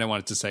up a point I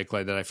wanted to say,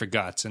 Clay, that I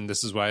forgot, and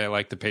this is why I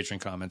like the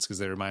Patreon comments, because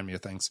they remind me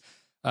of things.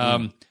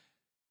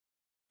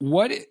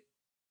 What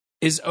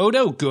is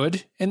Odo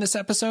good in this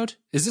episode?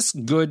 Is this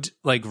good,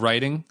 like,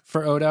 writing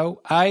for Odo?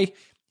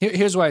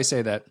 Here's why I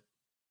say that.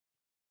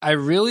 I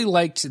really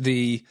liked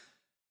the...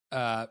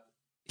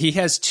 he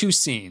has 2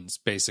 scenes,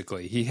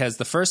 basically. He has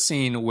the first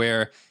scene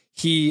where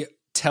he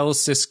tells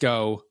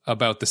Sisko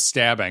about the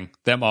stabbing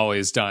that Molly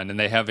has done, and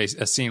they have a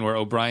scene where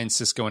O'Brien,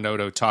 Sisko, and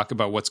Odo talk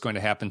about what's going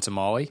to happen to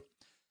Molly.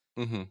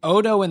 Mm-hmm.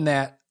 Odo in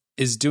that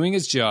is doing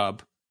his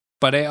job,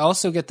 but I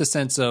also get the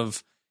sense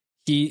of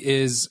he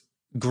is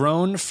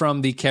grown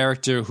from the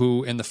character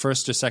who in the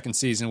first or second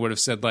season would have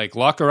said, like,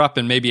 lock her up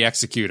and maybe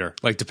execute her,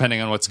 like,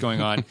 depending on what's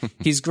going on.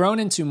 He's grown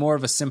into more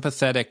of a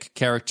sympathetic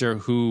character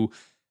who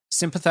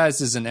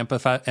sympathizes and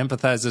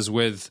empathizes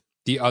with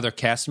the other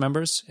cast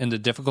members and the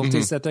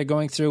difficulties that they're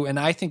going through, and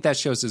I think that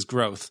shows his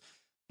growth.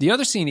 The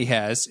other scene he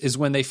has is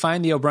when they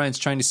find the O'Briens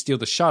trying to steal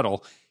the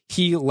shuttle,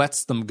 he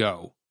lets them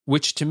go,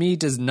 which to me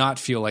does not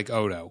feel like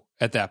Odo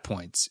at that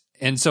point.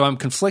 And so I'm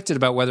conflicted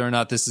about whether or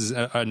not this is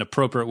an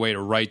appropriate way to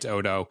write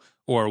Odo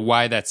or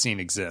why that scene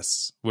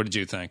exists. What did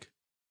you think?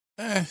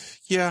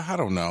 Yeah, I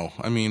don't know.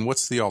 I mean,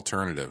 what's the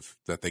alternative?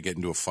 That they get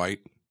into a fight?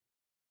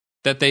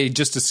 That they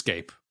just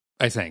escape,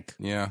 I think.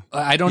 Yeah.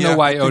 I don't know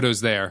why Odo's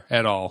there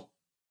at all.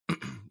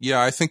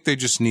 Yeah, I think they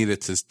just need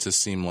it to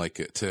seem like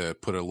it, to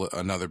put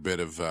another bit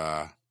of,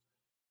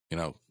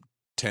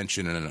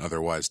 tension in an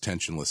otherwise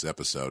tensionless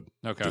episode.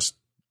 Okay. Just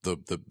the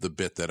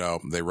bit that,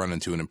 they run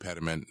into an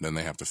impediment, then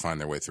they have to find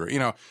their way through it. You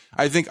know,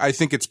 I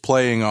think it's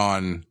playing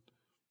on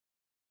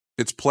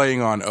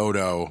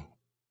Odo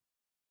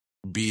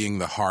being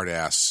the hard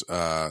ass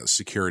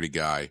security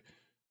guy.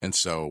 And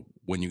so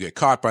when you get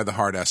caught by the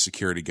hard ass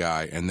security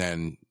guy and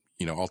then,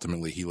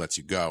 ultimately he lets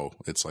you go,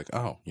 it's like,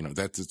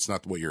 it's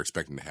not what you're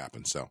expecting to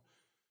happen. So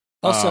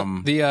also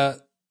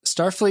the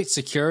Starfleet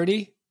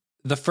security,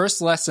 the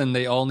first lesson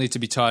they all need to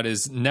be taught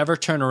is never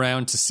turn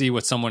around to see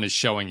what someone is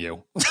showing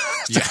you.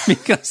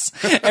 Because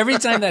every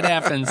time that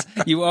happens,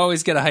 you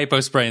always get a hypo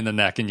spray in the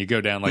neck and you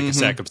go down like a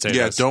sack of potatoes.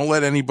 Yeah, don't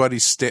let anybody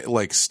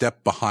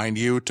step behind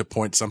you to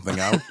point something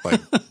out, like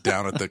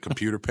down at the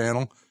computer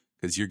panel,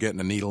 because you're getting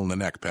a needle in the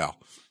neck, pal.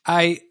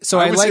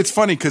 It's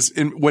funny because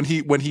when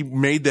he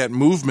made that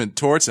movement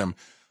towards him,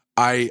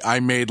 I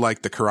made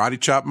like the karate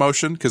chop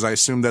motion because I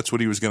assumed that's what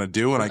he was going to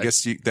do, and I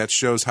guess that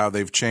shows how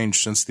they've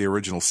changed since the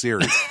original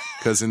series.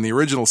 Because in the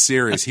original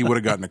series, he would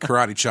have gotten a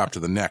karate chop to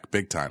the neck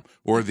big time,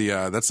 or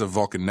that's a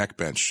Vulcan neck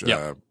bench.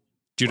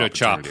 Judo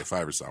chop. If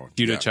I ever saw one.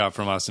 Judo chop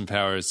from Austin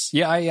Powers.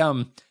 Yeah,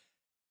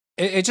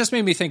 It just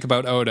made me think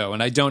about Odo,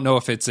 and I don't know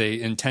if it's a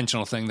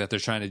intentional thing that they're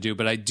trying to do,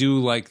 but I do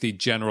like the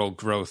general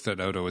growth that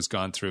Odo has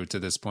gone through to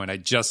this point. I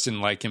just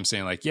didn't like him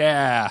saying, like,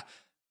 yeah,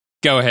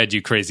 go ahead,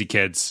 you crazy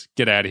kids.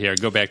 Get out of here.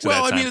 Go back to that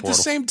time portal. Well, I mean, at the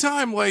same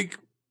time, like,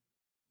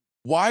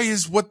 why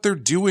is what they're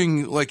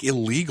doing, like,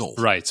 illegal?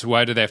 Right. So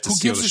why do they have to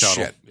steal the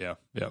shuttle? Shit?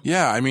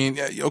 Yeah, I mean,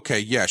 okay,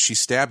 yeah, she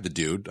stabbed the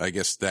dude. I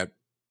guess that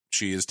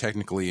she is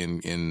technically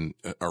in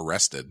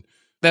arrested.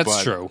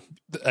 That's true.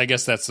 I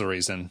guess that's the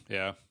reason,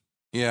 yeah.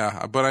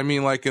 Yeah, but I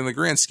mean, like, in the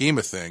grand scheme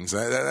of things,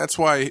 that's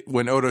why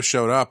when Odo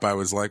showed up, I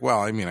was like, well,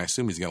 I mean, I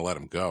assume he's going to let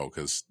him go,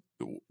 because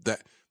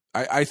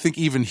I think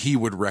even he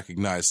would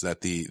recognize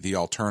that the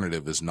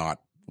alternative is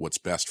not what's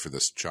best for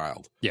this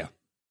child. Yeah.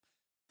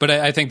 But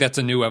I think that's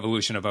a new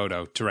evolution of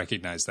Odo to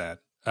recognize that,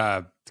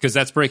 because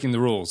that's breaking the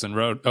rules, and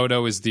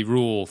Odo is the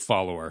rule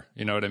follower.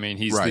 You know what I mean?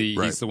 He's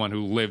the one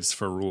who lives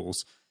for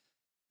rules.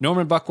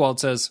 Norman Buckwald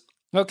says,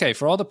 okay,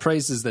 for all the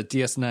praises that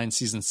DS9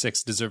 Season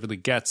 6 deservedly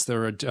gets,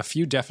 there are a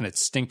few definite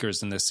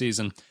stinkers in this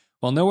season.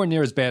 While nowhere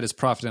near as bad as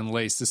Prophet and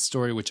Lace, this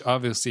story, which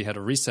obviously had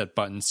a reset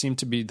button, seemed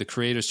to be the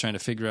creators trying to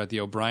figure out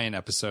the O'Brien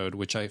episode,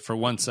 which for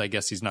once, I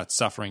guess he's not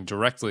suffering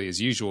directly as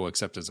usual,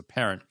 except as a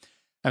parent.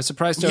 I'm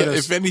surprised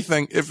Odo's... Yeah,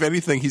 if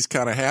anything, he's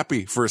kind of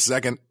happy for a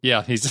second.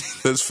 Yeah,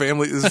 he's... His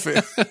family...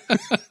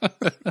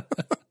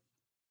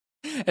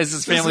 As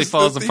his family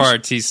falls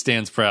apart, he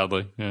stands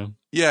proudly. Yeah.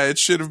 Yeah, it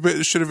should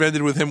have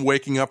ended with him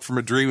waking up from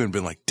a dream and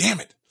been like, "Damn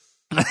it!"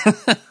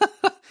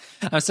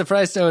 I'm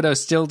surprised Odo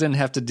still didn't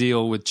have to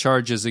deal with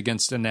charges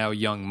against a now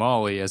young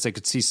Molly, as I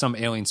could see some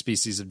alien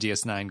species of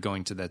DS9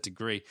 going to that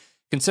degree.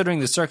 Considering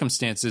the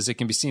circumstances, it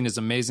can be seen as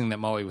amazing that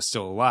Molly was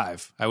still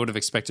alive. I would have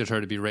expected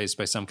her to be raised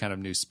by some kind of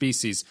new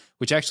species,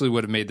 which actually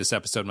would have made this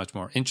episode much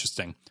more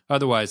interesting.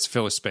 Otherwise,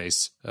 filler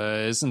space.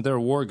 Isn't there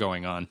a war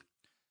going on?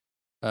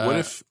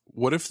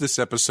 What if this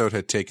episode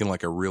had taken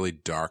like a really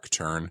dark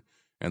turn,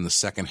 and the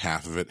second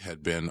half of it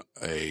had been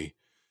a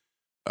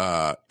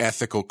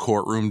ethical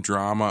courtroom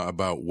drama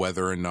about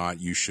whether or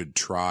not you should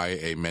try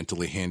a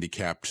mentally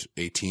handicapped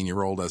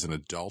 18-year-old as an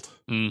adult?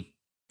 And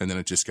then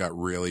it just got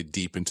really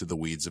deep into the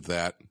weeds of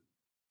that.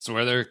 It's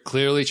where they're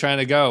clearly trying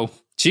to go.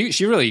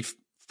 She really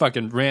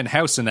fucking ran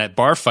house in that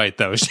bar fight,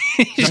 though.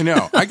 I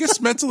know. I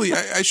guess mentally,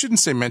 I shouldn't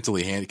say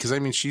mentally handicapped, because I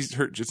mean,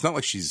 it's not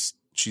like she's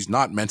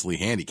not mentally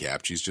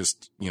handicapped. She's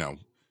just,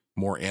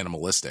 more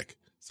animalistic.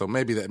 So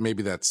maybe they're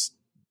equating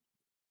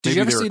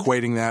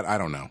that. I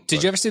don't know.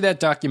 Did you ever see that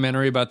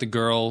documentary about the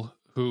girl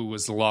who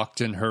was locked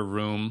in her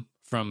room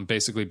from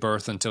basically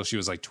birth until she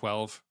was like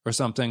 12 or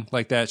something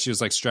like that? She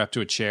was like strapped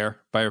to a chair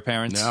by her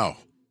parents. No.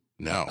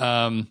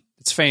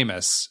 It's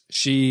famous.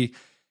 She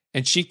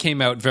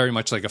came out very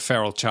much like a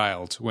feral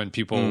child when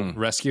people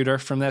rescued her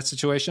from that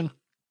situation.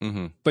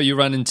 Mm-hmm. But you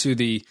run into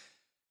the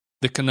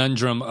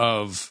conundrum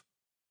of,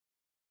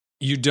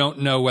 you don't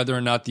know whether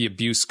or not the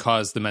abuse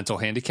caused the mental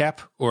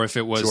handicap, or if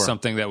it was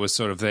something that was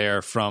sort of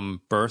there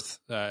from birth,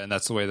 and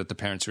that's the way that the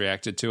parents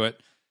reacted to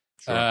it.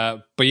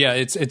 Sure. But yeah,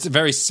 it's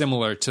very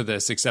similar to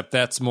this, except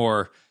that's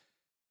the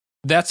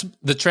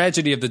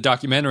tragedy of the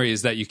documentary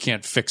is that you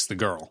can't fix the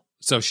girl.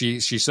 So she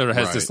sort of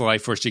has this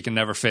life where she can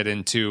never fit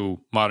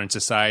into modern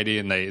society,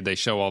 and they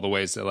show all the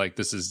ways that like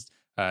this is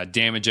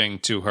damaging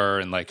to her,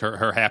 and like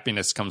her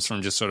happiness comes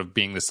from just sort of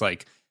being this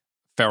like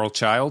feral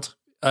child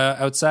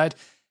outside.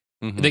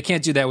 Mm-hmm. They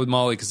can't do that with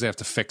Molly because they have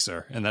to fix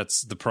her, and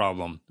that's the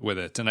problem with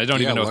it. And I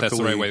don't even know if that's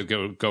the right way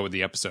to go with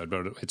the episode,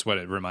 but it's what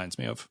it reminds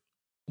me of.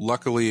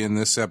 Luckily, in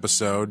this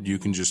episode, you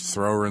can just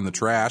throw her in the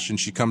trash, and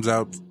she comes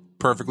out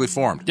perfectly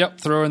formed. Yep,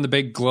 throw her in the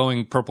big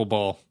glowing purple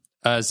ball.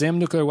 Zam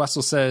Nuclear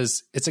Wessel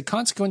says, it's a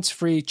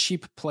consequence-free,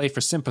 cheap play for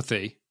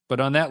sympathy,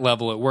 but on that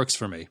level, it works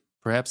for me.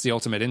 Perhaps the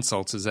ultimate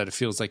insult is that it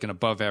feels like an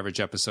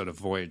above-average episode of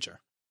Voyager.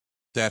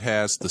 That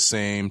has the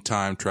same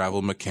time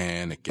travel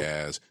mechanic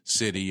as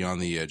City on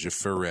the Edge of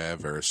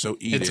Forever. So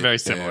it's very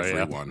similar,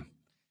 everyone.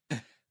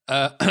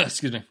 Yeah.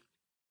 Excuse me.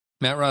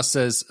 Matt Ross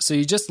says, so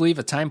you just leave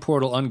a time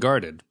portal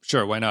unguarded?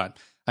 Sure, why not?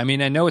 I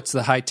mean, I know it's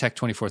the high-tech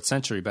 24th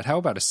century, but how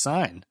about a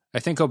sign? I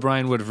think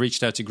O'Brien would have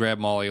reached out to grab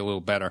Molly a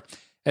little better.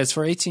 As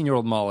for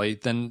 18-year-old Molly,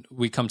 then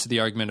we come to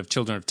the argument of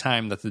Children of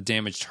Time that the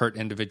damaged, hurt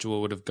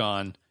individual would have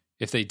gone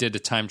if they did a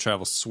time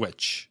travel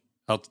switch.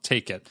 I'll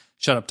take it.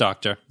 Shut up,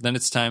 Doctor. Then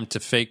it's time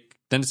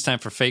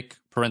for fake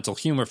parental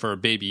humor for a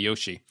baby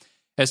Yoshi.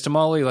 As to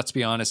Molly, let's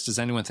be honest, does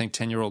anyone think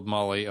 10-year-old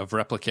Molly of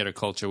replicator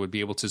culture would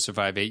be able to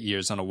survive 8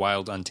 years on a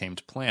wild,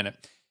 untamed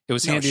planet? It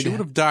was handy. She would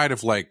have died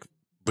of like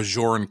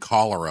Bajoran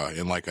cholera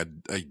in like a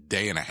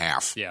day and a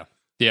half. Yeah.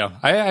 Yeah.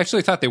 I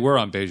actually thought they were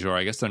on Bajor.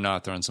 I guess they're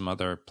not. They're on some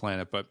other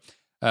planet. But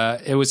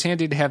it was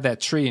handy to have that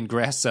tree and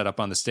grass set up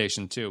on the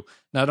station, too.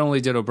 Not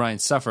only did O'Brien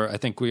suffer, I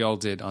think we all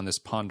did on this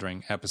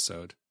pondering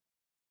episode.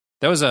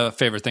 That was a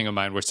favorite thing of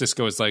mine, where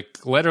Sisko is like,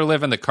 let her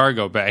live in the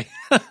cargo bay.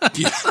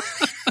 Yeah.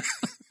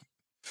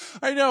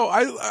 I know.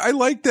 I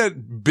like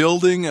that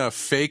building a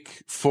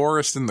fake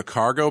forest in the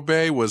cargo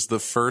bay was the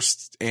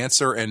first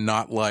answer, and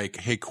not like,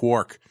 hey,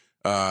 Quark,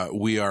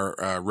 we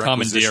are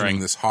requisitioning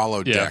this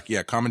holodeck.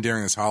 Yeah,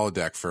 commandeering this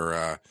holodeck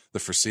for the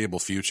foreseeable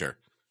future.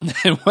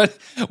 And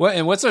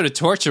what sort of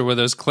torture were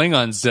those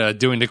Klingons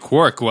doing to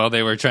Quark while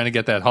they were trying to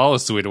get that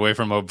holosuite away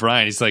from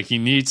O'Brien? He's like, he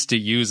needs to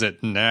use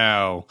it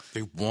now.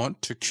 They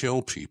want to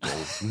kill people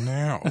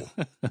now.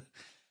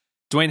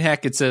 Dwayne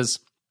Hackett says,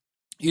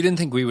 you didn't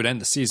think we would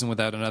end the season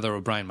without another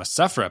O'Brien Must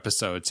Suffer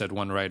episode, said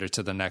one writer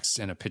to the next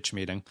in a pitch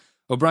meeting.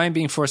 O'Brien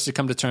being forced to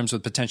come to terms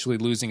with potentially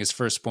losing his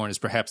firstborn is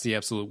perhaps the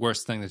absolute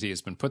worst thing that he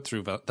has been put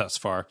through thus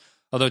far.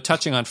 Although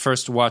touching on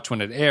First Watch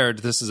when it aired,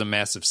 this is a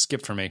massive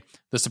skip for me.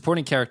 The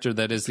supporting character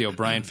that is the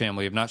O'Brien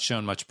family have not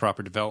shown much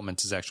proper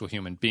development as actual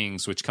human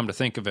beings, which, come to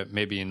think of it,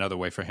 may be another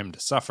way for him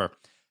to suffer.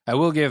 I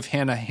will give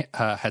Hannah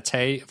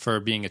Hatay for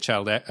being a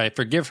child. I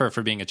forgive her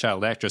for being a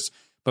child actress,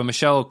 but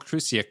Michelle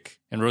Krusiak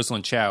and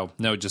Rosalind Chow,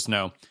 no, just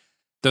no.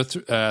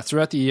 Though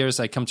throughout the years,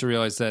 I come to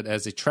realize that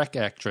as a Trek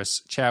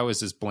actress, Chow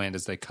is as bland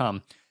as they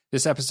come.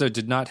 This episode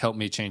did not help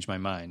me change my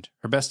mind.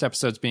 Her best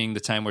episodes being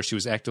the time where she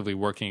was actively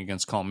working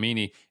against Colm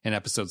Meaney in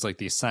episodes like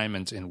The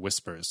Assignment and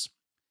Whispers.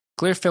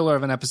 Clear filler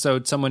of an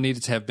episode, someone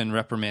needed to have been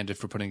reprimanded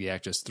for putting the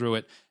actress through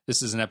it.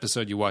 This is an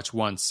episode you watch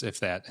once, if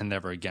that, and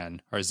never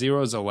again. Are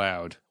zeros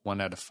allowed? 1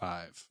 out of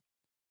 5.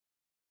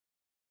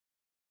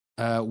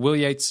 Will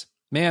Yates,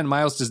 man,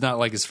 Miles does not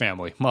like his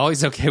family.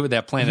 Molly's okay with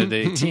that plan at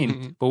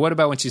 18, but what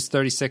about when she's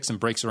 36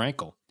 and breaks her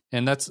ankle?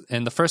 And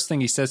the first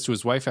thing he says to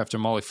his wife after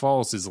Molly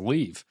falls is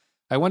leave.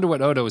 I wonder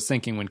what Odo was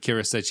thinking when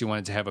Kira said she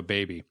wanted to have a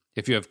baby.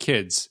 If you have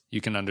kids,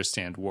 you can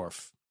understand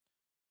Worf.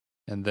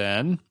 And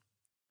then,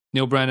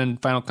 Neil Brennan,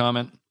 final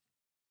comment.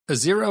 A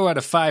 0 out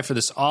of 5 for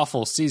this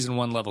awful Season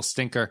 1 level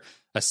stinker.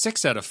 A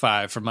 6 out of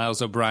 5 for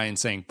Miles O'Brien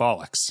saying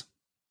bollocks.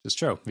 It's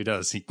true, he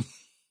does.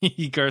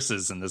 He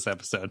curses in this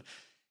episode.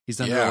 He's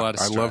under a lot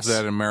of stress. I love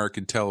that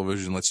American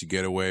television lets you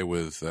get away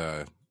with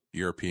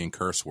European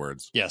curse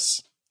words.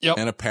 Yes. Yep.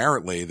 And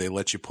apparently they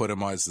let you put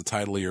them as the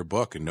title of your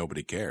book and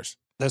nobody cares.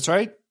 That's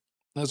right.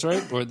 That's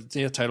right. Or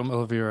the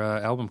title of your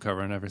album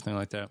cover and everything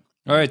like that.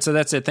 All right, so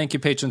that's it. Thank you,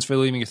 patrons, for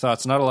leaving your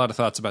thoughts. Not a lot of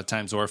thoughts about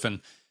Times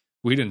Orphan.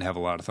 We didn't have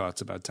a lot of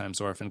thoughts about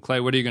Times Orphan. Clay,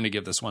 what are you going to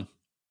give this one?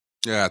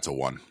 Yeah, it's a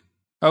 1.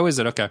 Oh, is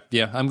it? Okay.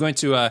 Yeah, I'm going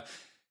to,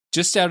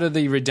 just out of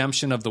the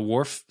redemption of the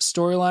Worf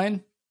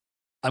storyline,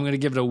 I'm going to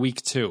give it a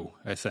week 2,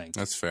 I think.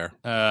 That's fair.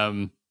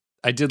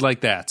 I did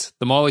like that.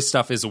 The Molly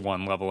stuff is a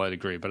 1 level, I'd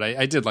agree, but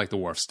I did like the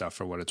Worf stuff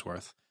for what it's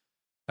worth.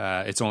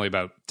 It's only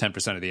about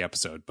 10% of the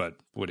episode, but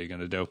what are you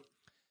going to do?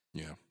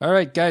 Yeah. All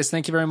right, guys,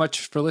 thank you very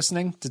much for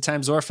listening to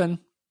Times Orphan.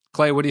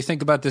 Clay, what do you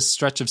think about this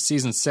stretch of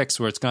season 6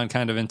 where it's gone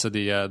kind of into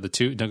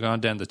gone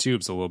down the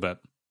tubes a little bit?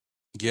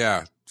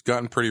 Yeah, it's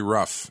gotten pretty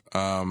rough.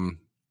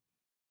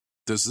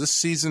 Does this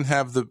season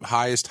have the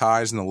highest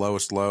highs and the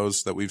lowest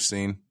lows that we've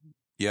seen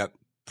yet?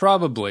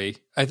 Probably.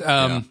 I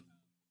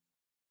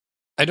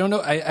don't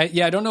know.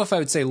 I don't know if I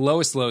would say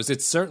lowest lows.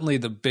 It's certainly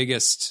the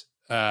biggest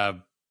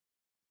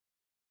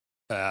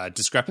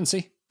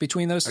discrepancy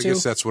between those two. I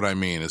guess that's what I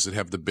mean. Does it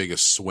have the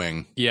biggest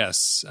swing?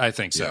 Yes, I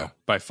think so,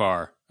 by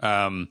far.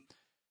 I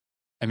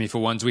mean, for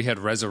ones, we had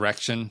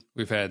Resurrection.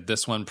 We've had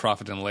this one,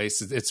 Prophet and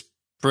Lace. It's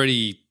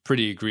pretty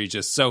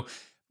egregious. So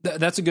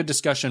that's a good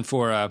discussion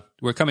for,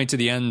 we're coming to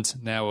the end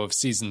now of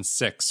season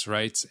 6,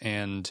 right?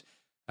 And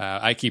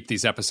I keep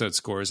these episode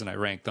scores and I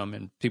rank them.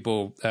 And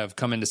people have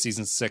come into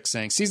season 6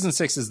 saying season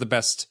 6 is the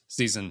best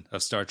season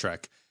of Star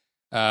Trek,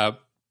 or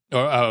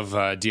of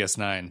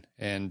DS9.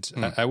 And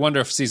I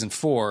wonder if season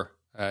 4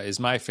 is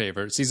my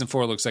favorite. Season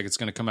 4 looks like it's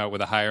going to come out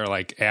with a higher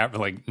like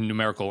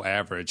numerical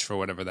average for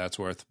whatever that's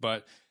worth.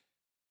 But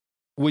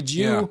would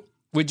you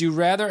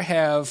rather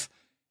have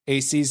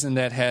a season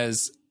that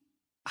has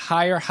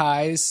higher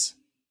highs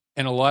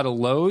and a lot of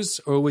lows,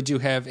 or would you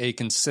have a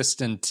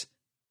consistent,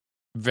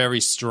 very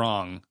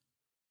strong,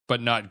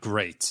 but not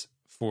great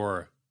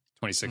for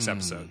 26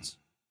 episodes?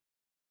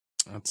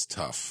 That's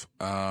tough.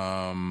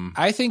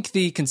 I think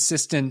the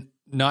consistent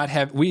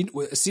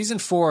season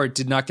 4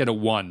 did not get a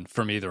 1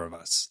 from either of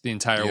us the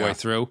entire way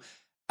through.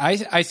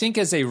 I think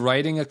as a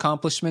writing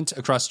accomplishment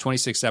across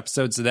 26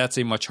 episodes, that's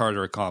a much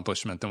harder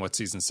accomplishment than what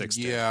season 6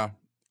 did. Yeah,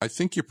 I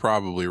think you're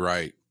probably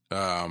right.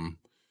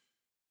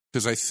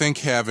 Because I think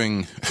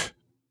having this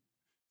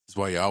is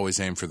why you always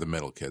aim for the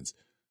middle, kids.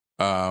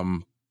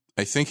 I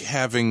think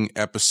having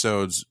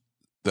episodes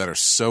that are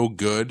so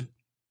good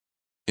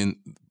in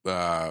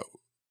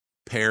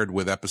paired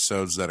with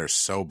episodes that are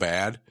so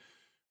bad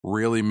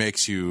really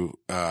makes you.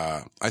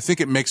 I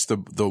think it makes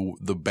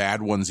the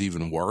bad ones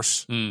even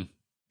worse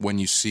when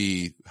you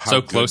see how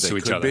so good close they to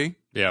each could other. Be.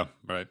 Yeah,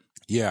 right.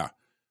 Yeah.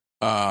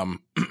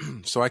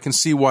 So I can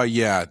see why.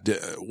 Yeah,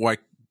 why.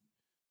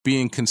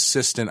 Being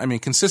consistent. I mean,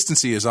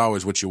 consistency is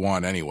always what you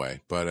want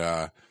anyway.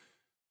 But,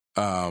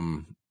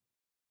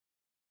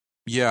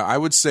 yeah, I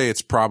would say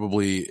it's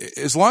probably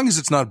as long as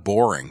it's not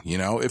boring. You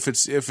know, if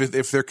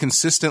they're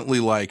consistently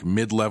like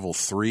mid-level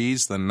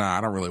 3s, then nah,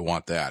 I don't really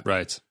want that.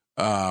 Right.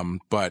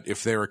 But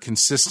if they're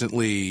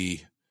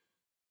consistently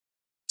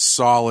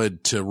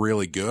solid to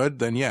really good,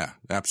 then yeah,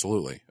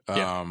 absolutely.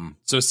 Yeah.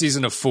 So a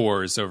season of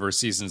 4s over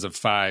seasons of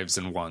 5s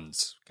and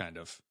 1s, kind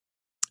of.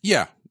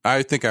 Yeah,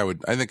 I think I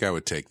would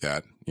take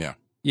that. Yeah.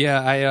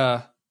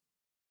 Yeah,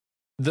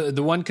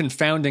 the one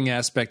confounding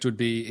aspect would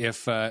be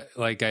if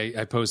like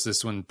I posed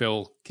this when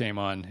Bill came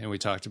on and we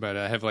talked about it.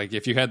 I have like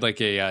if you had like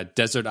a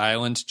desert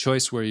island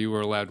choice where you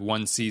were allowed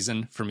 1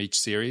 season from each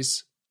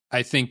series,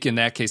 I think in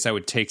that case I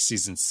would take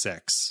season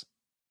 6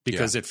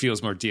 because it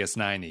feels more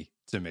DS9-y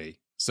to me.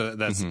 So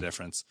that's the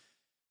difference.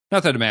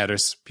 Not that it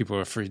matters. People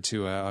are free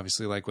to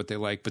obviously like what they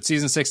like, but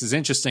season 6 is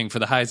interesting for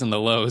the highs and the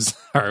lows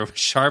are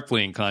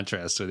sharply in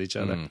contrast with each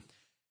other.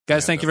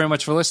 Guys, thank you very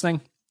much for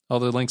listening. All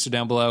the links are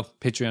down below.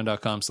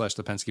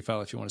 Patreon.com/The Penske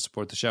File if you want to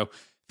support the show.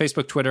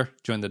 Facebook, Twitter,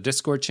 join the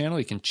Discord channel.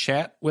 You can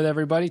chat with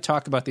everybody,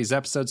 talk about these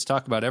episodes,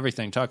 talk about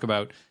everything, talk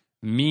about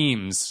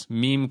memes,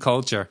 meme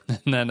culture.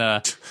 And then I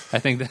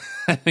think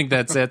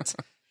that's it.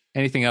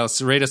 Anything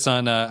else? Rate us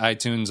on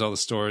iTunes, all the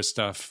stores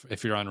stuff.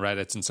 If you're on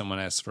Reddit and someone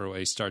asks for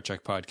a Star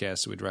Trek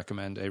podcast, we'd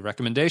recommend a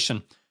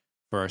recommendation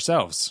for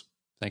ourselves.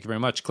 Thank you very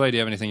much. Clay, do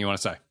you have anything you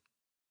want to say?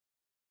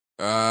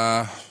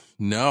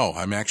 No,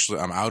 I'm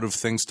out of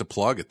things to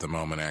plug at the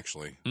moment,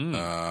 actually.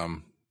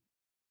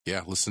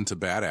 Yeah, listen to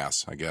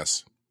Badass, I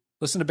guess.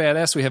 Listen to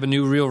Badass. We have a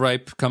new Real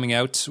Ripe coming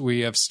out.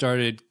 We have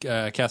started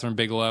Catherine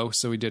Bigelow,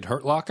 so we did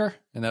Hurt Locker,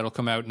 and that'll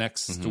come out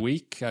next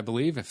week, I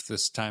believe, if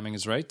this timing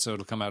is right. So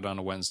it'll come out on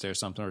a Wednesday or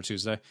something, or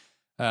Tuesday.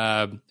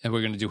 And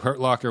we're going to do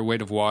Hurt Locker,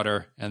 Weight of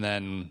Water, and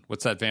then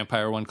what's that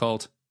vampire one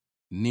called?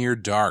 Near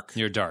Dark.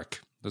 Near Dark.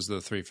 Those are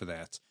the 3 for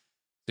that.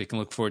 So you can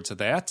look forward to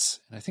that.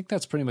 And I think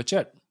that's pretty much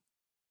it.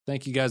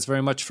 Thank you guys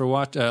very much for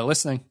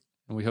listening,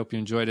 and we hope you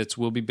enjoyed it.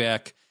 We'll be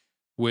back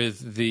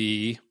with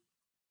the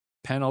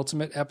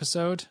penultimate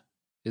episode.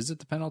 Is it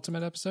the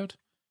penultimate episode?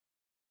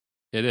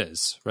 It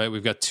is, right?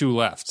 We've got 2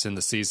 left in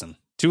the season.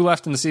 2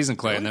 left in the season,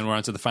 Clay, and then we're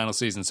on to the final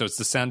season. So it's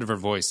The Sound of Her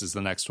Voice is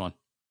the next one.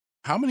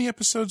 How many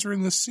episodes are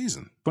in this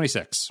season?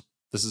 26.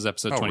 This is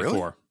episode 24.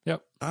 Really?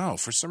 Yep. Oh,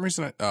 for some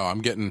reason,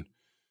 I'm getting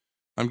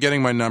I'm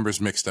getting my numbers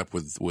mixed up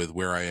with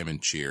where I am in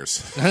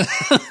Cheers.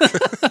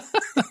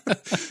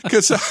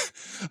 Because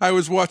I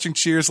was watching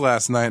Cheers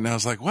last night, and I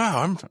was like,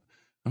 wow,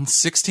 I'm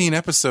 16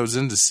 episodes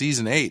into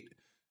season 8.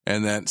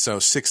 And then, so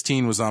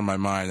 16 was on my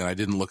mind, and I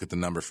didn't look at the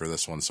number for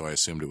this one, so I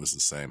assumed it was the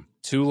same.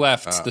 2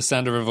 left. The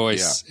sound of her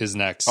voice is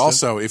next.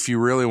 Also, if you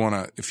really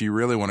want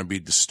to be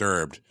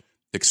disturbed,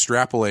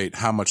 extrapolate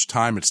how much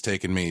time it's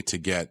taken me to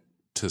get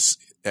to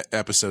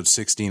episode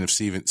 16 of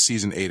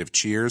season 8 of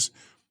Cheers,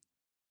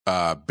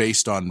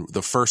 based on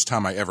the first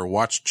time I ever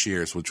watched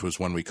Cheers, which was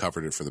when we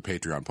covered it for the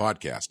Patreon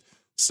podcast.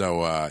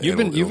 So you've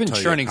been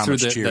churning through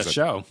that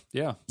show,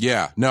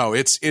 yeah. No,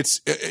 it's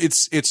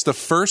the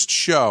first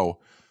show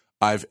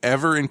I've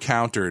ever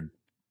encountered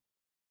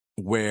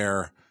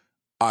where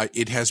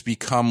it has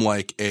become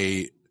like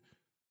a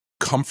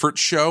comfort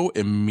show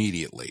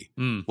immediately.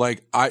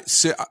 Like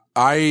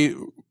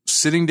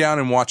sitting down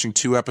and watching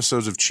 2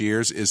 episodes of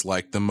Cheers is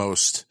like the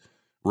most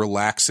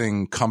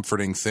relaxing,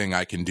 comforting thing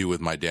I can do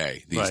with my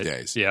day these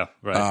days. Yeah,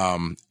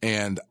 right.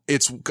 And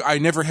I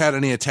never had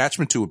any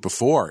attachment to it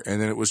before,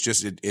 and then it was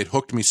just it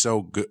hooked me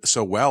so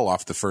well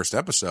off the first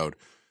episode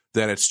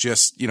that it's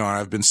just,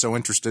 I've been so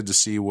interested to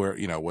see where,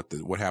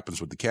 what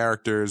happens with the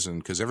characters, and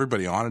because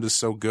everybody on it is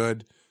so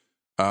good.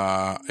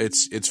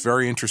 It's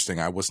very interesting.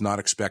 I was not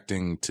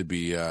expecting to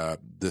be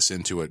this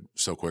into it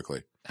so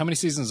quickly. How many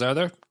seasons are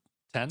there?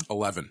 10?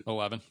 11.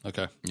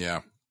 Okay.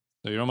 Yeah.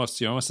 So you're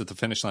almost at the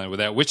finish line with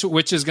that.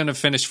 Which is going to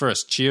finish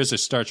first, Cheers or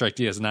Star Trek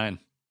DS9?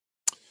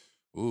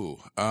 Ooh,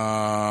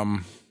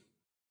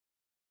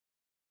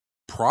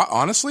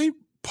 honestly,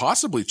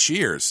 possibly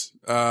Cheers.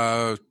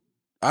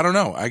 I don't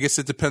know. I guess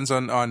it depends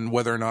on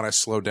whether or not I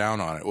slow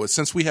down on it. Well,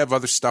 since we have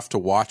other stuff to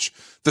watch,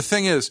 the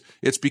thing is,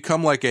 it's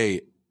become like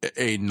a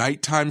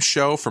nighttime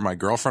show for my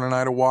girlfriend and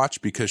I to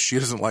watch because she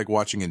doesn't like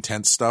watching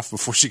intense stuff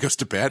before she goes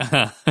to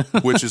bed,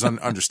 which is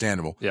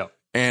understandable. Yeah,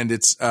 and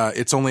it's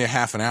only a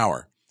half an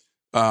hour.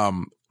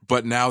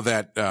 But now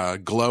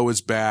that Glow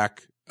is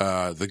back,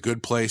 The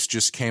Good Place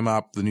just came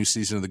up. The new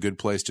season of The Good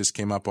Place just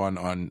came up on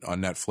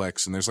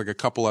Netflix, and there's like a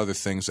couple other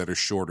things that are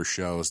shorter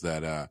shows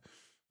that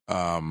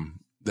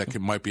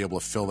might be able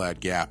to fill that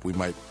gap. We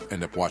might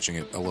end up watching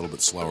it a little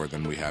bit slower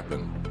than we have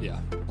been. Yeah,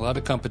 a lot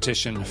of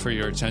competition for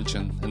your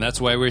attention, and that's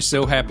why we're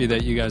so happy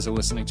that you guys are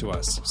listening to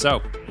us.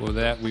 So with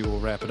that, we will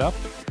wrap it up.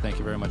 Thank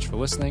you very much for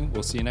listening.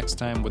 We'll see you next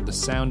time with the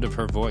sound of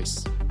her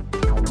voice.